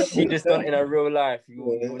 If you see this done in a real life, you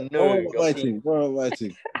will know. Don't writing.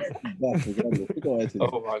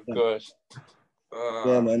 Oh my gosh.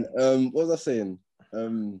 Yeah, man. What was I saying?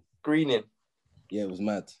 Screening. Yeah, it was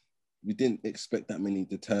mad. We didn't expect that many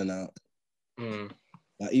to turn out.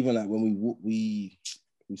 Like even like when we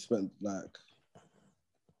spent like, I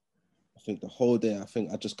think the whole day. I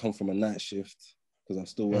think I just come from a night shift because I'm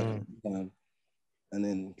still working at the time, and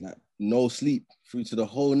then like no sleep through to the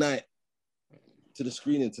whole night, to the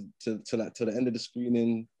screening, to the end of the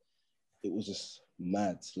screening. It was just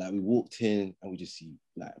mad. Like we walked in and we just see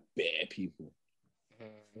like bare people.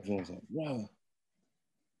 Everyone was like, wow,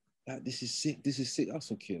 like this is sick. I was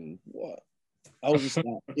thinking, what? I was just like,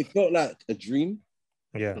 it felt like a dream.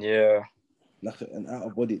 Yeah. Like an out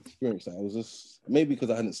of body experience. Like I was just, maybe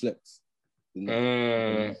because I hadn't slept.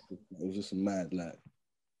 It was just mad. Like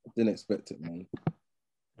I didn't expect it, man.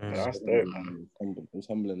 That's dope, man. It was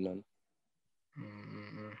humbling, man.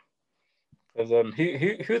 Because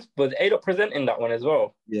who was A-Dot presenting that one as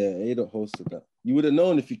well? Yeah, A-Dot hosted that. You would have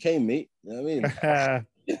known if you came, mate. You know what I mean?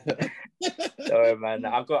 Sorry, man.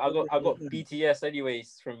 I got BTS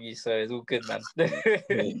anyways from you, so it's all good, man. I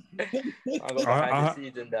got behind the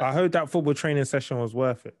scenes and that. I heard that football training session was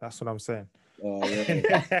worth it. That's what I'm saying. Oh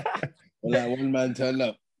yeah. Well, like one man turned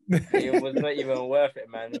up. It was not even worth it,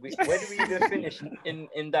 man. Where did we even finish in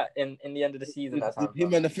the end of the season? That time,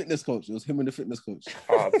 him and the fitness coach. It was him and the fitness coach.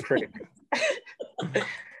 Oh, prick.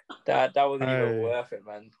 that wasn't even worth it,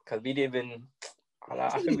 man. Because we didn't even.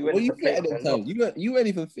 I think we went you fit at that time? You weren't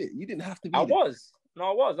even fit. You didn't have to be. I was.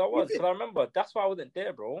 Because I remember that's why I wasn't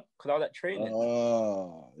there, bro. Because I was at training.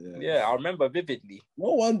 Oh, yeah. Yeah, I remember vividly.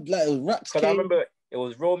 No one like it was Rax. Because I remember it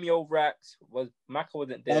was Romeo, Rax. Maka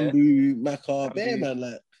wasn't there. Bamboo, Maka, Bear Man,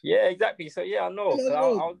 like. Yeah, exactly. So yeah, I know.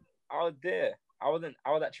 I was there. I was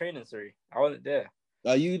at training. Sorry, I wasn't there.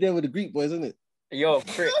 Are you there with the Greek boys, isn't it? Yo,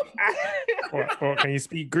 prick. What, can you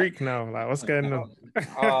speak Greek now? Like, what's going on?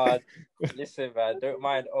 Listen, man. Don't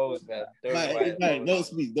mind old, man. Don't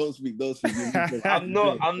speak. I'm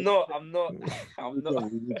not.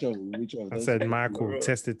 I said Michael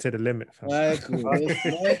tested to the limit. Michael.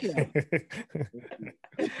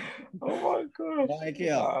 Oh my god.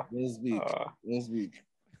 Michael. Don't speak.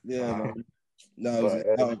 Yeah, man. No, it was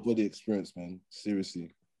an out of body experience, man.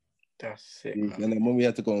 Seriously. That's sick, man. And then when we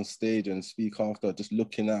had to go on stage and speak after, just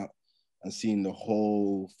looking out and seeing the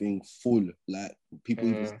whole thing full, like people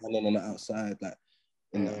even standing on the outside, like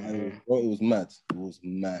in the aisle. Bro, it was mad. It was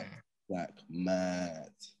mad. Like mad.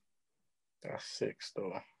 That's sick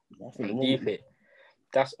still.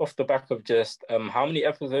 That's off the back of just how many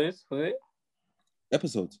episodes was it?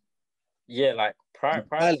 Episodes? Yeah, like prior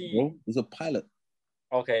pilot, to bro. It was a pilot.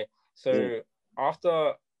 Okay. So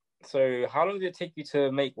after how long did it take you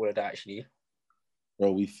to make all of that actually?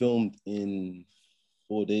 Bro, we filmed in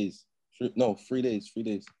 4 days. 3 days. 3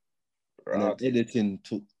 days. Right. And then editing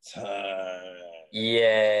took time.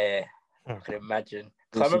 Yeah. I can imagine.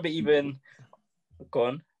 So I remember even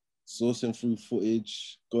gone. Sourcing through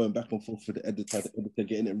footage, going back and forth for the editor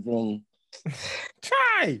getting it wrong.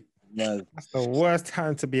 Try! Man. That's the worst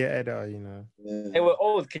time to be an editor, you know. Yeah. Hey, we're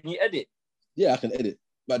old. Can you edit? Yeah, I can edit.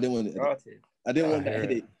 But I didn't want to edit. I didn't want to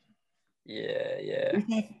edit. Yeah.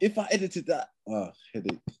 If I edited that,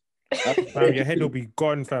 headache. Fam, your head will be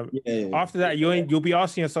gone, fam. Yeah. After that, you'll be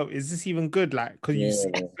asking yourself, "Is this even good?" Like, because you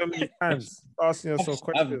see so many times asking yourself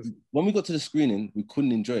questions. When we got to the screening, we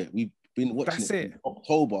couldn't enjoy it. We've been watching it from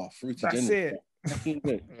October through to January. That's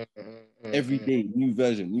it. Every day, new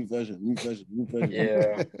version.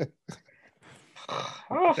 Yeah.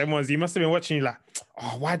 Them ones, you must have been watching. You like,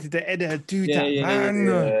 oh, why did the editor do that, man?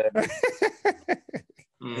 Yeah.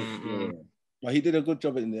 But he did a good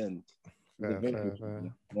job in the end.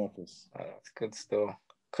 Marcus. That's good still.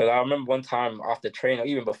 Because I remember one time after training, or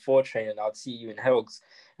even before training, I'd see you in Helgs.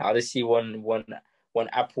 I'd just see one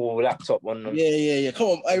Apple laptop on them. Yeah. Come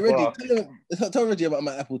on, tell Reggie about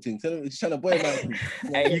my Apple thing. Tell him he's trying to boy my thing.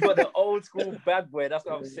 Hey, you got the old school bad boy. That's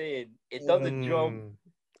what I'm saying. It does the job.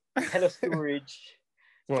 Hella storage.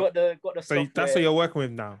 Got the software. So that's what you're working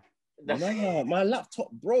with now. No, my laptop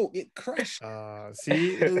broke. It crashed.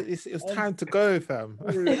 See, it was time to go, fam.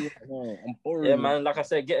 I'm boring. Yeah, man. Like I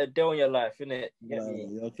said, get a deal in your life, innit?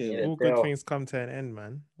 Okay. All good things come to an end,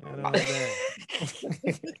 man. You know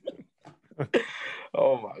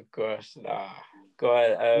oh my gosh, nah. Go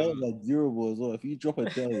ahead. Those are durable as well. If you drop a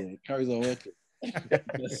deal, it carries on working.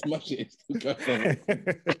 Smash it.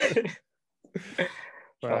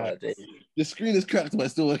 The screen is cracked, but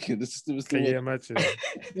it's still working. The system is still Can working. you imagine?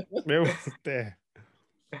 Where was there?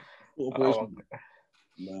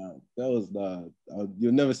 Nah, that was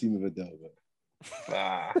you'll never see me with Adele, but.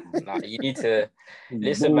 Nah, you need to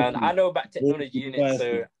listen, man. I know about technology, unit,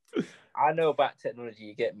 so I know about technology.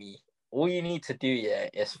 You get me. All you need to do,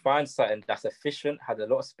 is find something that's efficient, has a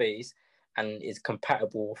lot of space, and is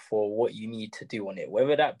compatible for what you need to do on it.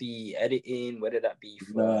 Whether that be editing, whether that be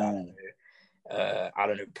for I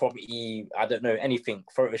don't know, property, I don't know, anything,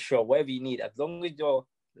 Photoshop, whatever you need. As long as your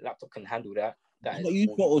laptop can handle that. But you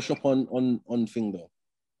Photoshop on thing though.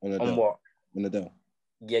 On what? On Adele.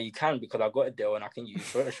 Yeah, you can, because I've got Adele and I can use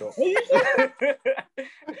Photoshop.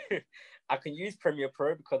 I can use Premiere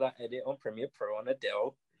Pro because I edit on Premiere Pro on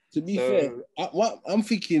Adele. To be fair, I'm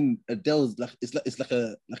thinking Adele's it's like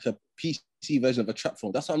a PC version of a trap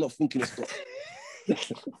phone. That's why I'm not thinking it's got.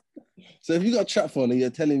 So if you got a trap phone and you're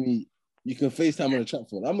telling me you can FaceTime on a trap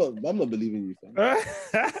phone, I'm not believing you,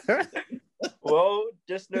 fam. Well,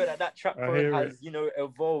 just know that trap phone has,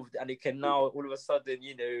 evolved, and it can now all of a sudden,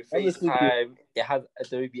 FaceTime. It has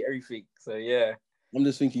Adobe everything. So yeah. I'm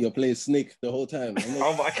just thinking you're playing Snake the whole time.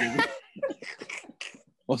 Oh my god.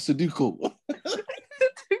 Or Sudoku.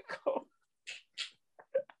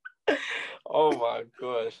 Oh my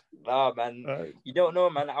gosh. Nah, man. You don't know,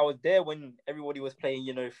 man. I was there when everybody was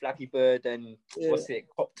playing, Flappy Bird and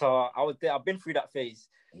Copter. I was there. I've been through that phase.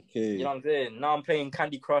 Okay. You know what I'm saying? Now I'm playing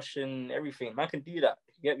Candy Crush and everything. Man can do that.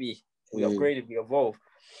 You get me? We upgraded, we evolved.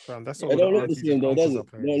 That's all don't look the same though, does it?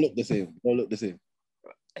 Don't look the same. Don't look the same.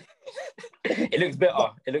 It looks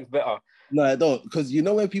better. It looks better. No, I don't. Because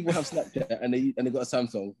when people have Snapchat and they got a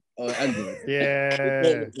Samsung or Android,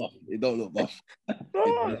 it don't look buff.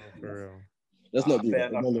 For real. That's not good.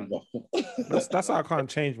 It don't look buff. That's how I can't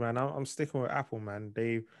change, man. I'm sticking with Apple, man.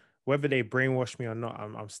 Whether they brainwash me or not,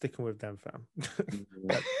 I'm sticking with them, fam.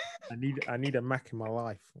 I need a Mac in my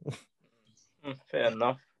life. Fair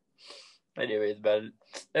enough. Anyways, man,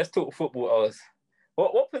 let's talk football.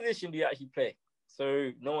 What position do you actually play?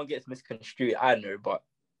 So no one gets misconstrued. I know, but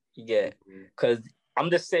because I'm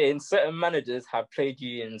just saying certain managers have played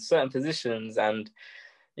you in certain positions, and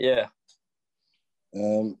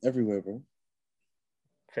everywhere, bro.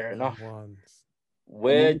 Fair enough.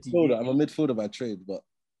 Where do you? I'm a midfielder by trade, but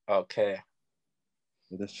okay.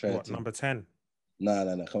 Let's try what, number 10? Nah,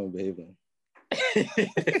 come on, behave, man.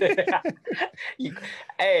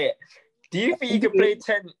 Hey, do you think you can play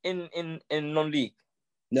 10 in non-league?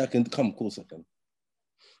 Yeah, I can come. Of course, I can.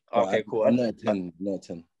 Okay, cool. I'm not 10. I'm not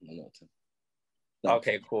 10.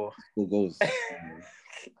 Okay, cool. Cool goals.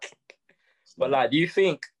 But do you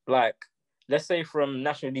think let's say from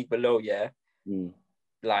National League below,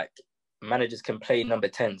 managers can play number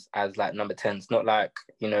 10s as number 10s, not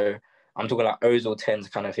I'm talking Ozil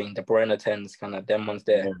 10s kind of thing, De Bruyne 10s kind of them ones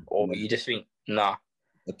there, or you just think nah.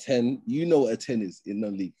 A 10, you know what a 10 is in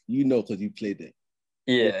non-league. You know because you played it.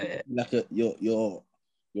 Yeah.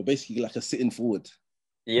 You're basically like a sitting forward.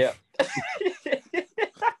 Yeah.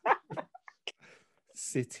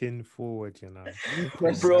 Sitting forward, You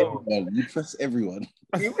press everyone.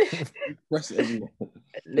 You press everyone.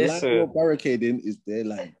 The line you're barricading is their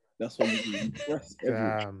line. That's what you do. You press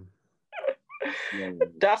everyone.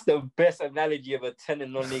 That's the best analogy of a 10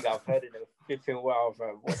 in non-league I've heard in a flipping while,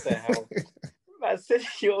 bro. What the hell? Man said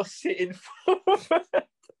you're sitting forward.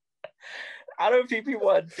 I don't think people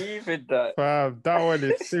are deep in that. Fam, that one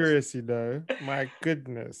is serious, My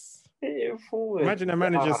goodness. Sitting forward. Imagine a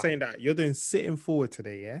manager saying that. You're doing sitting forward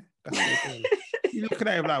today, yeah? That's what you're doing. You're looking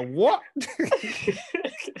at him like, what?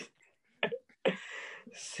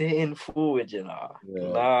 Sitting forward,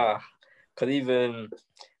 Nah.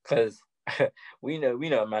 Because we know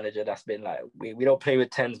a manager that's been we don't play with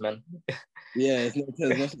 10s, man. Yeah, it's not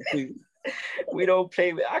 10s. We don't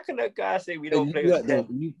play with. How can a guy say we don't play with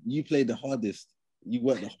 10s? You play the hardest. You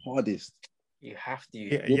work the hardest. You have to.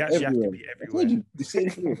 Yeah, you actually have to be everywhere. You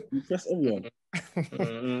press everyone.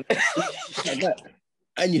 Like that.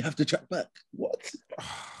 And you have to track back. What?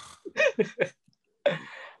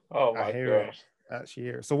 Oh my gosh. Actually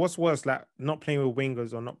hear it. So what's worse, not playing with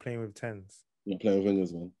wingers or not playing with 10s? Not playing with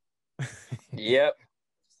wingers, man. Yep.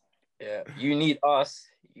 Yeah. You need us.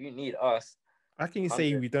 How can you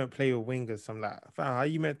say we don't play with wingers? I'm like, fam, how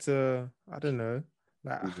you meant to? I don't know.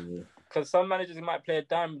 Because some managers might play a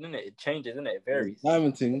diamond, innit? It changes, innit? It varies.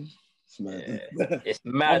 Diamond thing. It's mad. Yeah. It's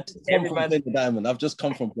mad. I've just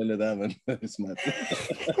come from playing the diamond. It's mad.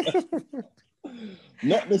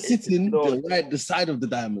 Not the sitting, the side of the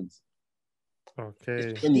diamonds.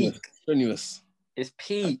 Okay. Strenuous. It's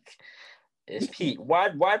peak. It's Pete.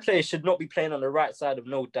 Wide players should not be playing on the right side of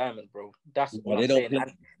no diamond, bro. That's what I'm saying.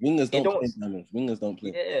 Wingers don't play diamonds. Wingers don't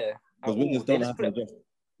play. Yeah. Because wingers don't have to adjust.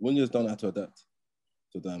 Wingers don't have to adapt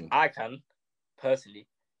to diamond. I can, personally.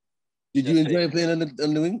 Did you enjoy playing on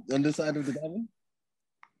the wing, on the side of the diamond?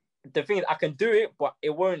 The thing is, I can do it, but it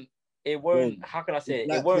won't. Bro, how can I say it?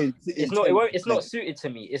 Like It won't. It's not suited to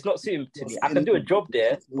me. It's not suited to me. I can do a job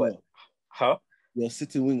there, but you're a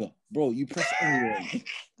sitting winger, bro. You press everywhere.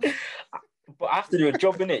 But I have to do a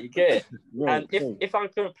job in it. You get it? Bro, and if I'm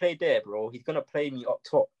gonna play there, bro, he's gonna play me up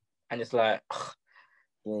top, and it's like,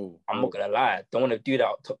 bro, I'm not gonna lie. I don't want to do that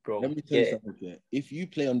up top, bro. Let me tell you something. Yeah. If you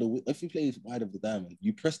play wide of the diamond,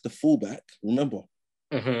 you press the fullback. Remember,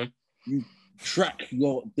 you track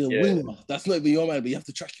the winger. That's not even your man, but you have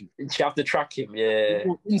to track him. You have to track him, yeah.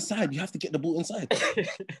 Inside, you have to get the ball inside.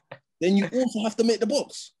 Then you also have to make the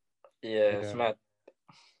box. Yeah, it's mad.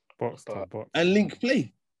 Box to box. And link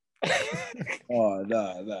play. Oh,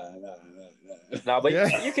 no. Nah, but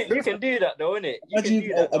you can do that though, innit?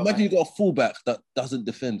 Imagine you got a fullback that doesn't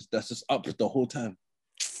defend, that's just up the whole time.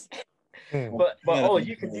 But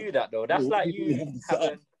you can do that though. That's like you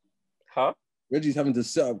having... Reggie's having to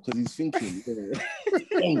set up because he's thinking.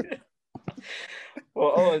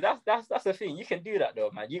 Well, that's the thing. You can do that though,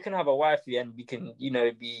 man. You can have a wifey and we can,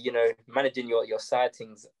 be, managing your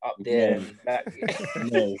sightings up there.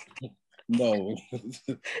 No.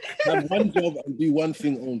 Have one job and do one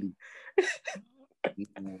thing only.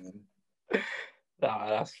 Nah,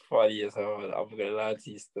 that's funny as hell. I'm gonna lie to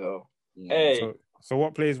you still. Yeah. Hey. So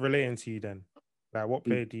what plays relating to you then? Like, what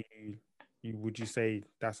player do you would you say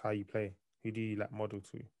that's how you play? Who do you like model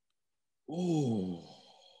to? Oh,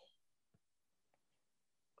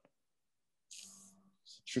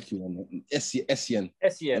 tricky one. Essien.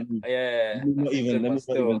 Yeah. Let me not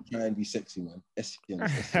even try and be sexy, man. Essien.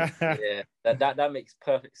 Yeah, that makes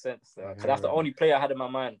perfect sense. Because that's the only player I had in my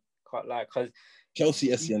mind. Quite like, because Chelsea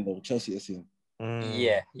Essien though. Chelsea Essien.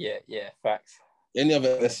 Yeah. Facts. Any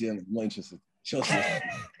other Essien, I'm not interested. Chelsea.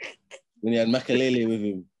 When he had Makalele with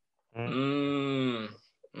him.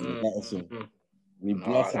 That was him. And he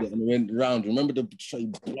blasted it and went round. Remember the shot? He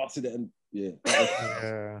blasted it and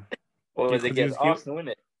What was it against Arsenal,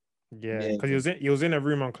 wasn't it? Yeah, because he was in a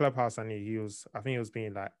room on Clubhouse and he was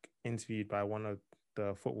being like interviewed by one of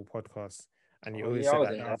the football podcasts, and he always said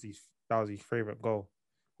that was his favorite goal.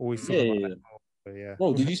 Always talking about that goal. But yeah.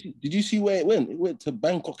 Bro, did you see where it went? It went to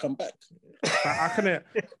Bangkok and back. I couldn't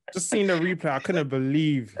just seeing the replay. I couldn't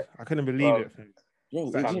believe it.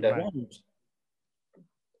 Bro,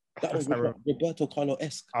 that was Roberto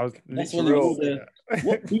Carlos-esque. That's when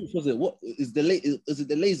what boots was it? What is the is it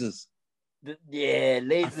the lasers?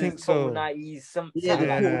 Lasers. I think so. Nice.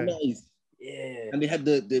 Yeah. And they had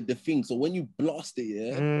the thing. So when you blast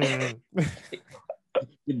it,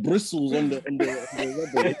 the bristles on the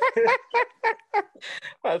rubber.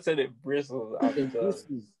 I said it bristles.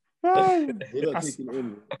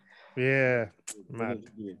 Yeah, man.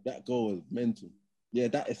 That goal was mental. Yeah,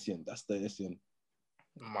 that Essien. That's the Essien.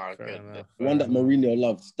 My goodness. The one that Mourinho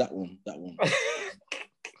loves. That one.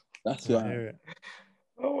 That's who I am.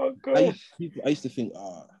 Oh my god. I used to think,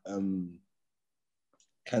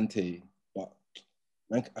 Kante, but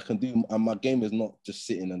man, I can do. My game is not just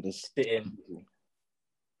sitting and just sitting.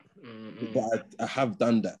 But I have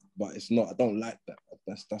done that, but it's not. I don't like that.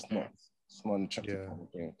 That's not. It's not an attractive part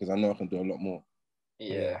of the game because I know I can do a lot more.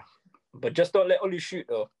 Yeah, but just don't let Olu shoot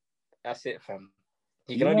though. That's it, fam.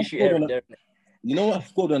 He can only shoot here. You know what I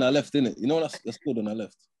scored when I left, innit? You know what I scored when I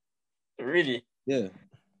left? Really? Yeah.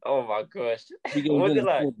 Oh my gosh. What was it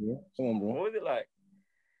like? Come on, bro. What was it like?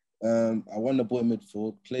 I won the ball in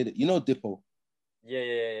midfield, played it. You know Dippo?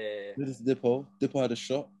 Yeah. This is Dippo. Dippo had a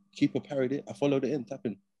shot. Keeper parried it. I followed it in,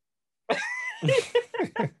 tapping.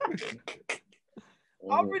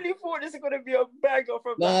 I really thought this is going to be a banger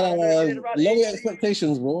from Lower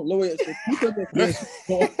expectations, bro. Lower expectations.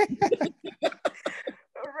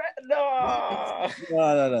 No.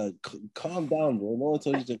 Calm down, bro. No one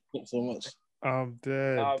told you to cook so much. I'm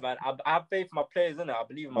dead. No, man. I have faith in my players, innit? I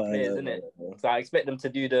believe in my players, innit? So I expect them to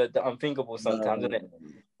do the unthinkable sometimes, innit?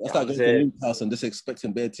 That's like going to Luke's house and just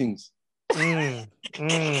expecting bad things.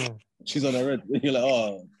 She's on the red. You're like,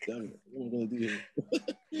 oh, damn it. What am I going to do here?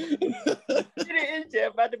 It is, yeah.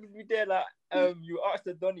 Man, be there, like, you ask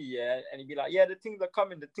the Donny, yeah, and he'd be like, yeah, the things are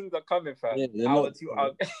coming, fam.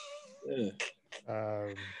 Yeah.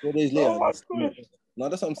 4 days later. No,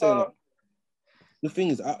 that's what I'm saying. The thing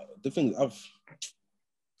is, I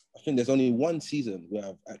think there's only one season where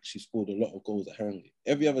I've actually scored a lot of goals at Haringey.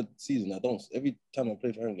 Every other season, I don't. Every time I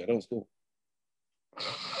play for Haringey, I don't score.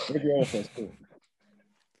 Every other I score.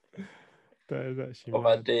 That is actually. Oh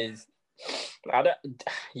my days.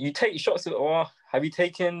 You take shots at, or have you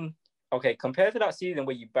taken? Okay, compared to that season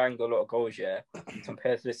where you banged a lot of goals,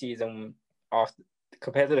 compared to the season after,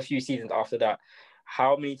 compared to the few seasons after that,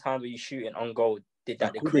 how many times were you shooting on goal? Did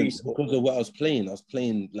that decrease? Because of what I was playing. I was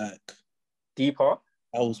playing like deeper.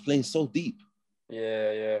 I was playing so deep.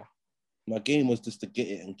 Yeah. My game was just to get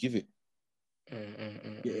it and give it.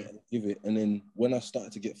 Get it and give it. And then when I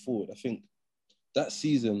started to get forward, I think that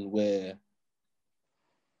season where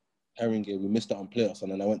Haringey, we missed out on playoffs,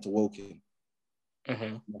 and then I went to Woking.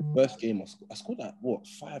 My first game, I scored like,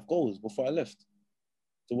 5 goals before I left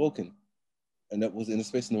to Woking. And that was in the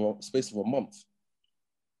space of a month.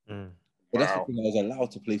 But that's the thing, I was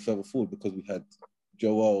allowed to play further forward because we had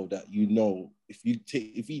Joel that,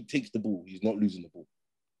 if he takes the ball, he's not losing the ball.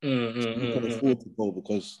 You can afford to go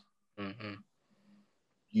because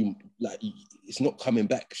it's not coming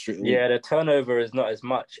back straight away. Yeah, the turnover is not as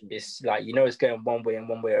much. It's like, it's going one way and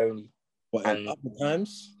one way only. But at other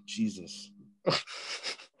times, Jesus.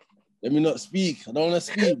 Let me not speak. I don't want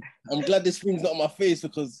to speak. I'm glad this thing's not on my face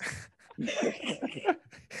because if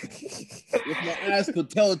my eyes could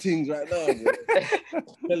tell things right now, bro. I'm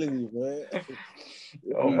telling you, bro.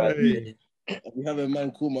 Oh my God. We have a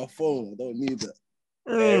man call my phone. I don't need that.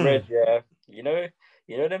 Hey, Reg, you know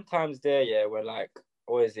them times there, where like,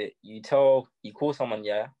 what is it? You call someone,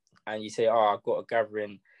 and you say, I've got a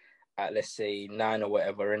gathering at, let's say, 9 or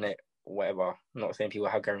whatever, innit? Whatever. I'm not saying people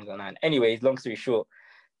have gatherings at 9. Anyways, long story short,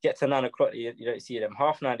 get to 9 o'clock, you don't see them.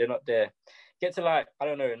 9:30, they're not there. Get to like, I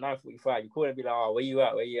don't know, 9:45, you call them and be like, where you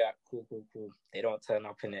at? Cool. They don't turn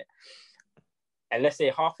up, innit? And let's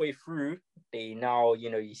say halfway through, they now,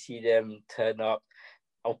 you see them turn up.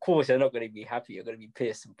 Of course, they're not going to be happy. You're going to be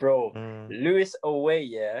pissed. Bro, Lewis away,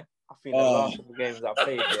 I think the last couple games I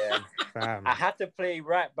played, I had to play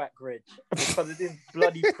right back, Reg, because of this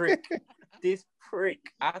bloody prick. This prick.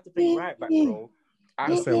 I had to play right back, bro. I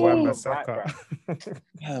had to play right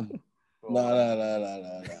back.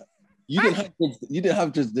 Nah. You didn't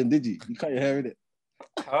have dreads then, did you? You cut your hair in it.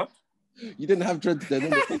 Huh? You didn't have dreads then,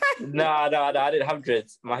 did you? Nah, I didn't have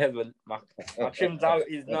dreads. My head was my trimmed out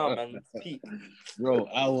is now, man. Peak. Bro,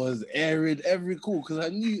 I was airing every call because I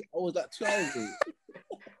knew I was like 12.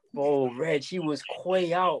 Bro, Reg, he was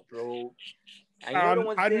quay out, bro. And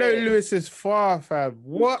I know Lewis is far, fam.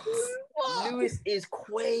 What? Lewis is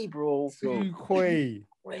quay, bro. Too quay.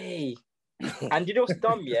 Quay. And you know what's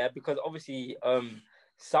dumb, because obviously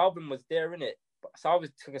Salvin was there, innit? But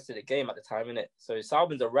Salvin took us to the game at the time, innit? So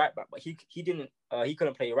Salvin's a right back, but he couldn't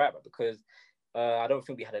play right back because I don't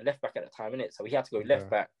think we had a left back at the time, innit? So he had to go left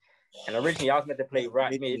back. And originally I was meant to play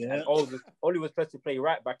right mid, and Oli was supposed to play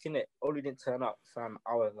right back, innit? Oli didn't turn up, fam.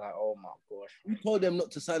 I was like, oh my gosh. You told them not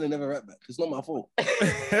to sign another right back. It's not my fault.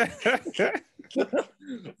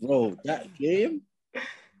 Bro, that game,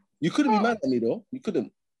 you couldn't be mad at me though. You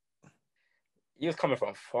couldn't. He was coming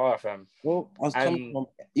from far, fam. Well, I was coming from.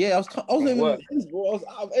 Yeah, I was even ends, bro. I was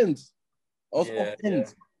out of ends. I was off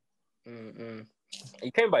ends. You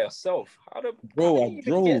came by yourself. I drove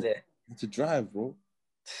to drive, bro.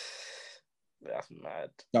 That's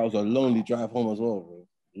mad. That was a lonely drive home as well, bro.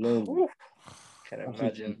 Lonely. Can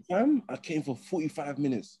imagine. I came for 45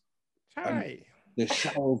 minutes. Hi. The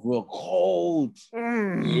showers were cold.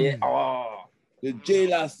 Yeah. Oh. The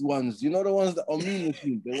J-Last ones, you know the ones that are mean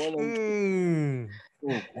machine. The one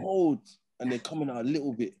on cold, and they're coming out a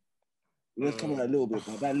little bit. They're coming out a little bit,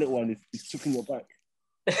 but that little one is chucking your back.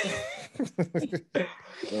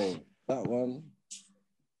 Bro, that one.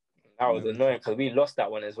 That was annoying because we lost that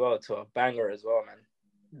one as well to a banger as well, man.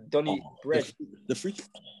 Donny Bread. The free kick.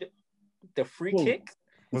 The free kick?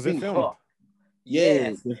 Was it filmed?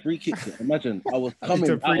 Yeah, the free kick. Imagine I was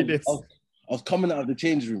coming I was coming out of the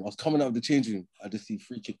change room. I just see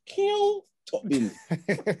free kick. Top bin.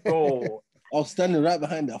 Bro. I was standing right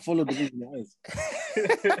behind it. I followed the ball in the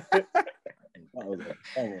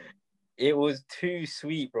eyes. It was too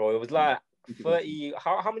sweet, bro. It was like 30.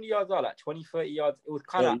 How many yards are like 20, 30 yards? It was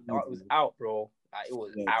kind of it was out, bro. Like it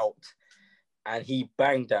was out. And he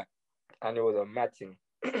banged that. And it was a mad thing.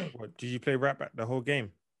 What, did you play right back the whole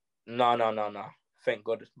game? No. Thank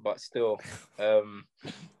God. But still.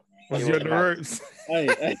 Was he on the ropes?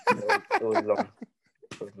 It was long.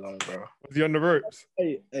 It was long, bro. Was he on the ropes?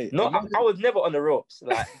 No, I was never on the ropes.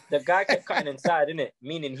 Like, the guy kept cutting inside, innit?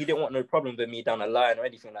 Meaning he didn't want no problem with me down the line or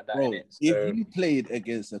anything like that, bro, innit? So, if you played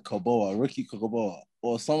against a Ricky Kaboa,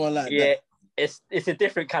 or someone like that. Yeah, it's a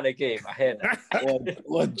different kind of game. I hear that.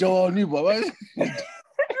 or Joel Nuba,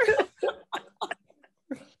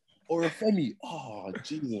 or a Femi. Oh,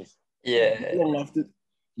 Jesus. Yeah.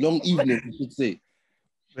 Long evening, I should say.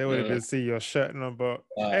 They would have been seeing your shirt number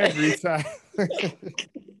every time.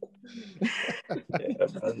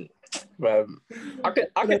 Yeah, I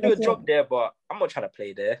could do a job there, but I'm not trying to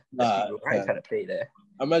play there. I ain't trying to play there.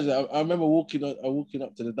 Imagine, I remember walking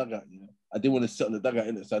up to the dugout. You know, I didn't want to sit on the dugout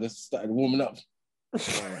in it, so I just started warming up.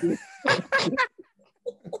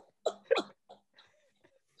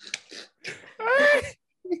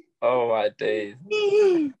 Oh my days!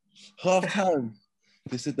 Half time,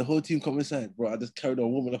 they said the whole team come inside, bro. I just carried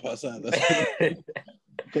on warming up outside.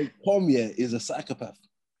 Because Tom, is a psychopath.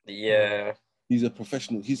 Yeah, he's a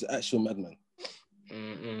professional. He's an actual madman.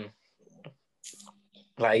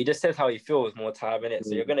 Like he just says how he feels more time in it,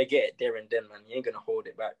 so you're gonna get it there and then, man. You ain't gonna hold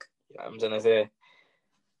it back. You know what I'm gonna say.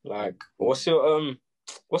 Like, what's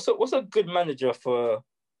a good manager for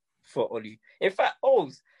Oli? In fact,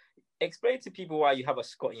 explain to people why you have a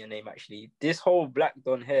Scott in your name. Actually, this whole black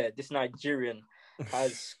don hair, this Nigerian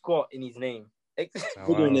has Scott in his name.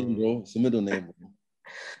 Middle name, bro. It's a middle name, bro.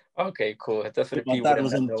 Okay, cool. That's for the My people. dad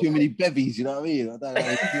was on too many bevies. You know what I mean? My dad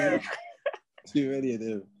had too many of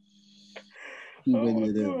them. Too many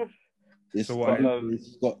of them. It's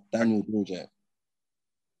Scott Daniel Durjak.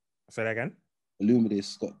 Say that again. Illumide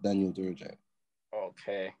Scott Daniel Durjak.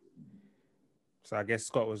 Okay. So I guess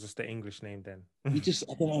Scott was just the English name then. I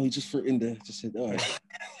don't know, he just threw it in there. Just said, all right.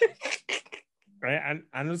 Right,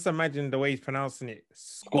 and just imagine the way he's pronouncing it.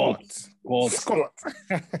 Scott.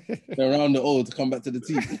 They're around the old to come back to the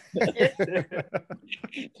team.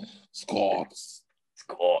 Scott.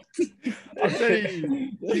 I'm telling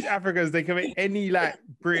you, these Africans, they can make any like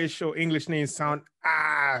British or English name sound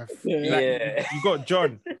Yeah. You got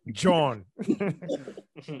John. You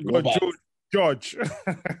got George.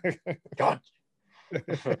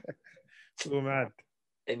 So mad.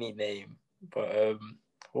 Any name. But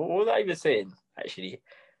what was I even saying, actually?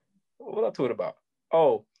 What was I talking about?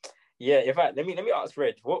 Oh, yeah, in fact, let me ask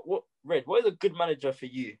Reg. What is a good manager for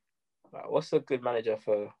you? Like, what's a good manager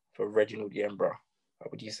for Reginald Yembra?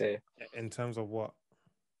 What would you say? In terms of what?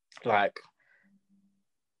 Like,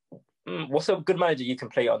 what's a good manager you can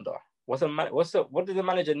play under? What does the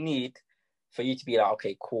manager need for you to be like,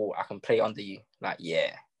 okay, cool, I can play under you? Like,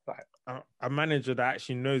 yeah. Like a manager that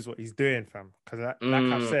actually knows what he's doing, fam. Because like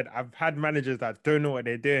I've said, I've had managers that don't know what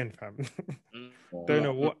they're doing, fam. Don't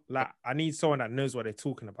know what. Like, I need someone that knows what they're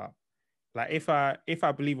talking about. Like, if I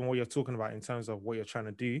believe in what you're talking about in terms of what you're trying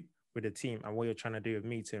to do with the team and what you're trying to do with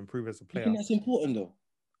me to improve as a player, I think that's important, though.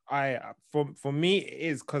 For me, it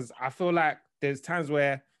is, because I feel like there's times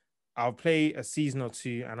where I'll play a season or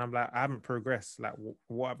two and I'm like, I haven't progressed. Like,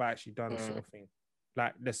 what have I actually done, sort of thing.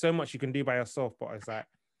 Like, there's so much you can do by yourself, but it's like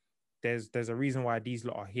there's a reason why these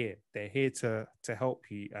lot are here. They're here to help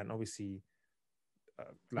you and obviously,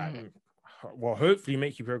 well, hopefully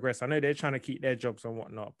make you progress. I know they're trying to keep their jobs and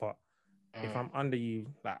whatnot, but if I'm under you,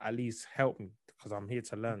 like, at least help me, because I'm here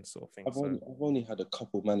to learn, sort of thing. I've only had a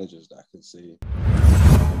couple managers that I can say.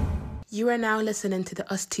 You are now listening to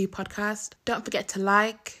the Us Two podcast. Don't forget to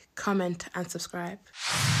like, comment, and subscribe.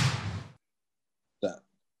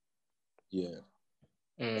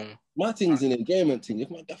 My thing's an engagement thing. If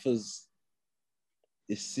my gaffer's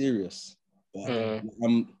is serious, but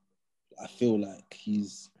I feel like you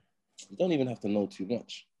don't even have to know too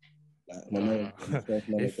much. Like,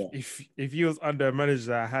 if you was under a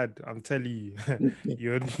manager I had, I'm telling you,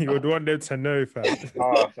 you would want them to know, fam.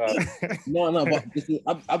 No, but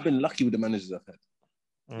I've been lucky with the managers I've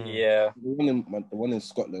had. Yeah. The one in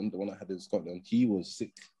Scotland, the one I had in Scotland, he was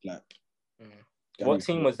sick. Like, what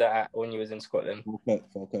team was that at when you was in Scotland?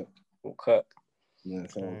 Falkirk. Yeah,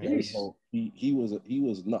 so he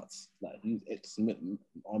was nuts. Like, he was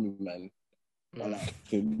ex-army man. But like,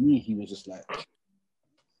 for me, he was just like,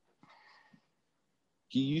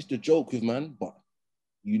 he used to joke with man, but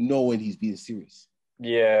you know when he's being serious.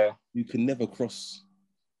 Yeah. You can never cross.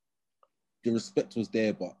 The respect was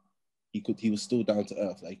there, but he was still down to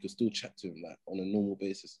earth. Like, you could still chat to him like on a normal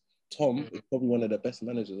basis. Tom is probably one of the best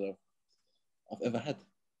managers I've ever had.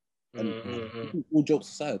 And all jokes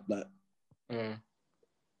aside, like,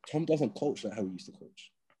 Tom doesn't coach like how he used to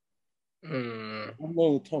coach. I've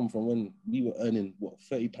known Tom from when we were earning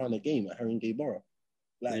 £30 a game at Haringey Borough.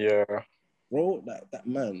 Like, yeah, bro, like, that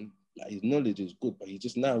man, like, his knowledge is good, but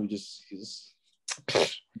he's I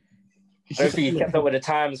don't think he kept up with the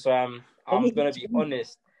times, fam. I'm gonna be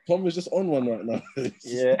honest. Tom is just on one right now.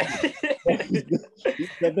 Yeah. He's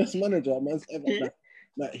the best manager man's ever.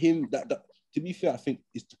 Like him. That to be fair, I think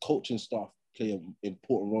it's the coaching staff play an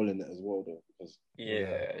important role in it as well, though. Because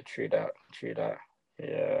true that.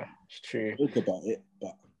 Yeah, it's true. Talk about it,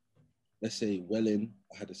 but let's say Welling.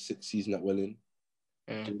 I had a 6th season at Welling.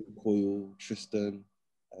 Coyle, Tristan,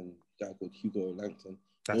 and a guy called Hugo Langton.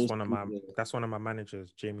 That's one of my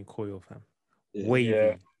managers, Jamie Coyle, fam. Yeah.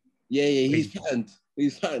 Wavy. Yeah, he's patterned.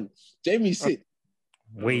 He's patterned. Jamie's sick.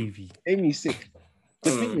 Wavy. Jamie's sick.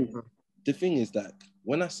 The thing is that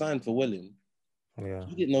when I signed for Welling,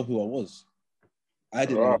 he didn't know who I was. I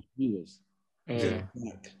didn't know who he was.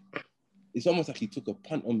 Like, it's almost like he took a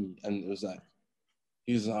punt on me, and it was like,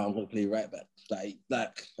 he was like, I'm going to play right back.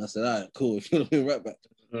 Like I said, all right, cool. If you're going to play right back.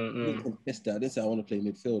 I didn't say I want to play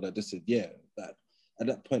midfield. I just said, yeah. Like, at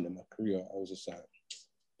that point in my career, I was just like,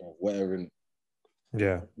 whatever. And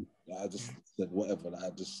yeah. I just said whatever. Like, I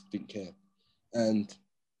just didn't care. And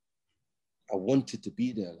I wanted to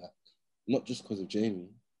be there, like, not just because of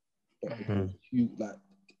Jamie, but because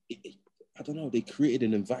I don't know, they created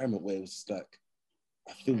an environment where it was like,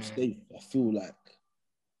 I feel safe. I feel like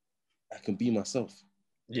I can be myself.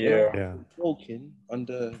 Yeah. Walking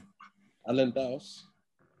under Alan Dowse,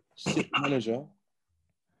 sick manager,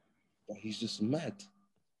 but he's just mad.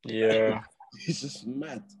 Yeah. He's just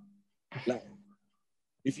mad. Like,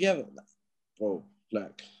 if you haven't, bro, I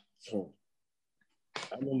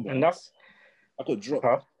remember I got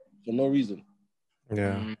dropped for no reason.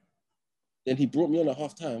 Yeah. Then he brought me on at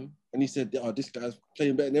half time and he said, oh, this guy's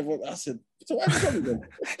playing better than everyone. I said, so why did you come then?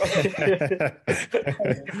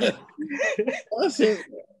 I said,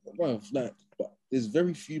 bro, like, but there's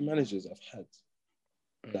very few managers I've had.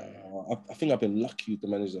 I think I've been lucky with the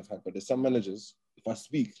managers I've had, but there's some managers, if I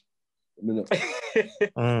speak, I mean,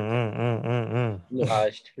 Nah,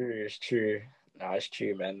 it's true. Nah, it's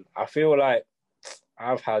true, man. I feel like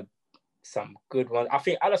I've had some good ones. I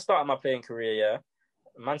think at the start of my playing career, yeah,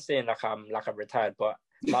 man saying like I'm retired, but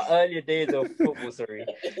my earlier days of football,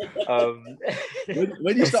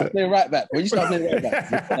 when you start playing right back, this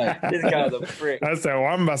guy's a prick. That's a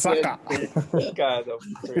Wan-Bissaka. This guy's a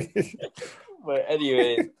prick. But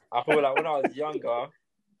anyway, I feel like when I was younger,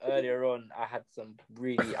 earlier on, I had some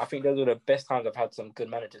I think those were the best times I've had some good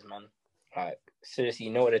managers, man. Like, seriously,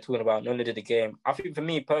 you know what they're talking about, knowledge of the game. I think for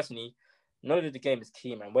me personally, knowledge of the game is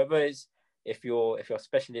key, man. Whether it's if you're a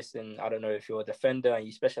specialist in, I don't know, if you're a defender and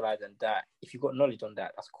you specialize in that, if you've got knowledge on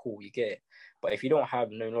that, that's cool, you get it. But if you don't have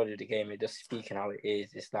no knowledge of the game, you're just speaking how it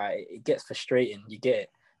is, it's like, it gets frustrating, you get it.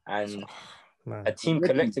 And a team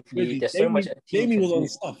collectively, there's so much. Jamie was on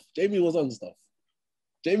stuff.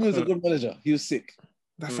 Jamie was a good manager. He was sick.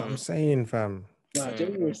 That's what I'm saying, fam. Nah,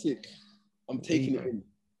 Jamie was sick. I'm taking it in.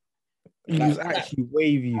 He was actually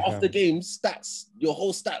wavy. After games, stats, your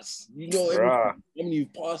whole stats. You know everything. How many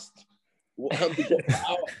you've passed, how many you got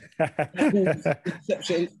out,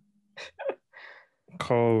 interceptions.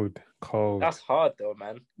 Cold. That's hard though,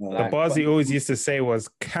 man. The bars he always used to say was,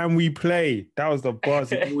 "Can we play?" That was the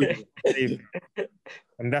bars he always say.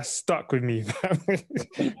 And that stuck with me.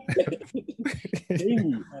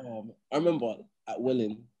 I remember at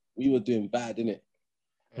Welling, we were doing bad, innit?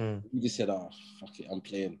 We just said, "Oh, fuck it, I'm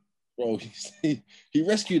playing." Bro, he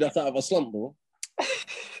rescued us out of a slump, bro.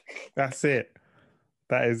 That's it.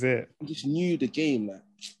 That is it. I just knew the game. Like,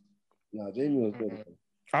 nah, Jamie was good.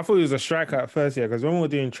 I thought he was a striker at first, yeah, because when we were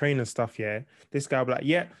doing training stuff, yeah, this guy would be like,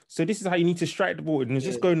 yeah, so this is how you need to strike the ball. And he's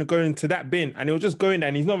just going into that bin, and he'll just go in there,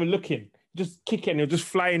 and he's not even looking. Just kick it, and he'll just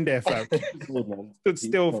fly in there, fam. Stood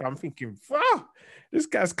still, fam. I'm thinking, wow, this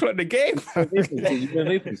guy's clocked the game. Was he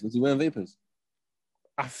wearing vapors?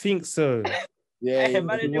 I think so. Yeah, he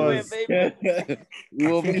was. I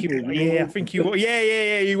think he was.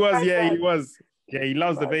 Yeah, he was. Yeah, he was. Yeah, he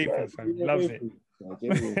loves the vapors, fam. He loves it.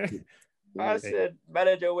 I said,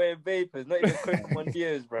 manager wearing vapors, not even quick 1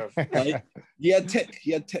 years, bro. He had tech.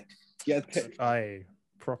 Aye,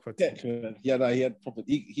 proper tech. Man. Yeah, he had proper.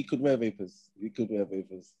 He could wear vapors. Okay.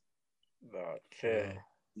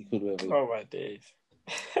 He could wear vapors. Oh my days.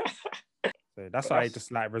 So that's why I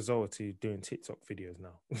just like resort to doing TikTok videos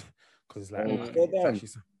now, because it's like,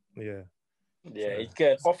 yeah, he's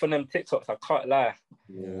getting off on them TikToks. I can't lie.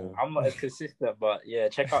 Yeah, I'm not as consistent, but yeah,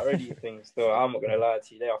 check out Ready things. Though I'm not gonna lie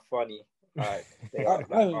to you, they are funny. Like, I've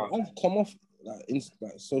come off like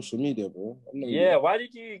social media, bro. Yeah, why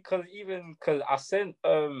did you? Because I sent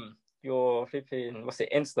your flipping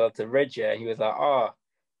Insta to Reg, yeah, he was like, well,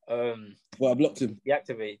 I blocked him.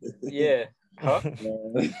 Deactivate. Yeah. Huh?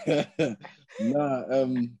 Nah.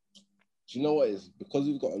 Do you know what it is? Because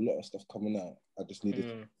we've got a lot of stuff coming out. I just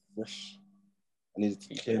needed fresh. I needed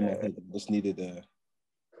to clear my head. I just needed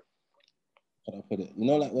how do I put it? You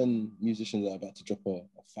know, like when musicians are about to drop a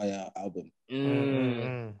fire album.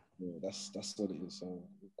 Mm. Yeah, that's what it is. So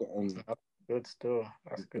we've got that's good still.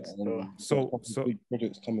 That's good still. So big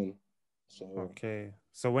projects coming. So okay.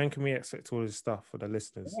 So when can we expect all this stuff for the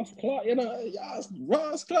listeners? Ross Clark, you know,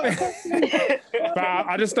 Ross Clark. But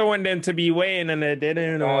I just don't want them to be waiting and they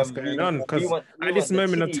don't know what's going on, because at this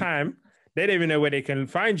moment of time, They don't even know where they can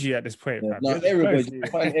find you at this point. Yeah, Fam. no, You're Area Boys. supposed You to.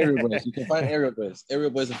 can find Area Boys. You can find Area Boys. Area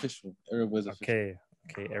Boys official. Area Boys official. Okay,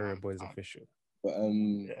 Area Boys official. But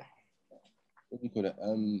what do you call it?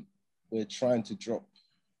 We're trying to drop.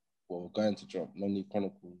 Well, we're going to drop Non-League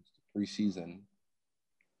Chronicles pre-season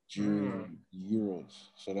during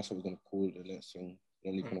Euros. So that's what we're gonna call the next thing.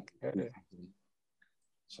 Non-League Chronicles pre-season.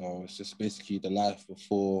 So it's just basically the life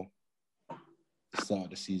before the start of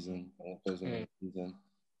the season and what goes on in the season.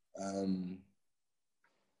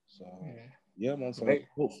 Yeah, man. So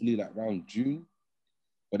hopefully like around June.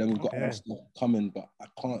 But then we've got other stuff coming, but I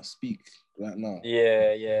can't speak right now.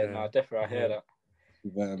 Yeah. No, definitely, I hear that.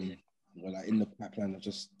 We're like in the pipeline of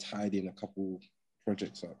just tidying a couple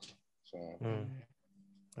projects up. So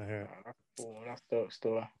I hear it. Cool. That's dope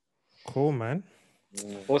story. Cool, man.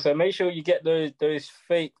 Yeah. Also, make sure you get those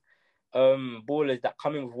fake ballers that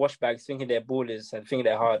come in with wash bags thinking they're ballers and thinking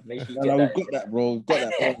they're hard. Make sure you get that. We've got that, bro. We've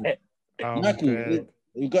got that. Michael,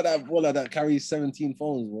 you got that baller that carries 17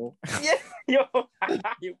 phones, bro. Yeah, yo,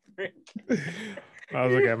 you prick. I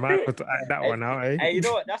was looking at Michael to act that one out, eh? Hey, you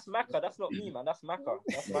know what? That's Maka. That's not me, man. That's Maka.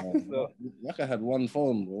 That's Maka. Maka had one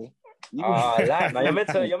phone, bro. Like, man,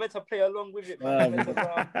 you're meant to play along with it, man.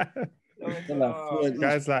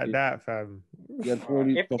 Guys like that, fam. If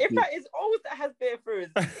that is Oz that has bare phones,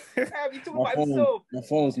 you talking about himself. My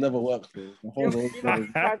phone's never worked, bro.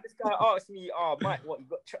 This guy asked me, Mike, what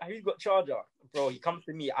who's got charger? Bro, he comes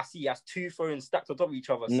to me, I see he has two phones stacked on top of each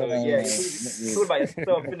other. So it's all about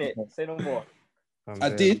yourself, innit? Say no more. I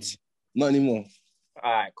did, not anymore.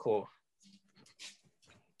 Alright, cool.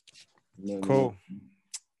 Cool.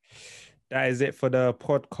 That is it for the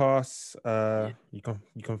podcast. You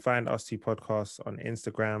can find Us Two Podcasts on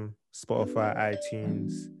Instagram, Spotify,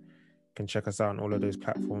 iTunes. You can check us out on all of those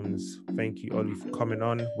platforms. Thank you, Ollie, for coming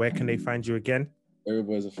on. Where can they find you again?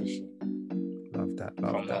 Everybody's official. Love that.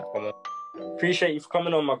 Come on. Appreciate you for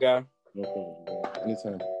coming on, my guy. No problem, bro.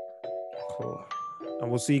 Anytime. Cool. And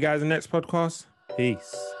we'll see you guys in the next podcast.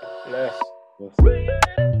 Peace. Bless.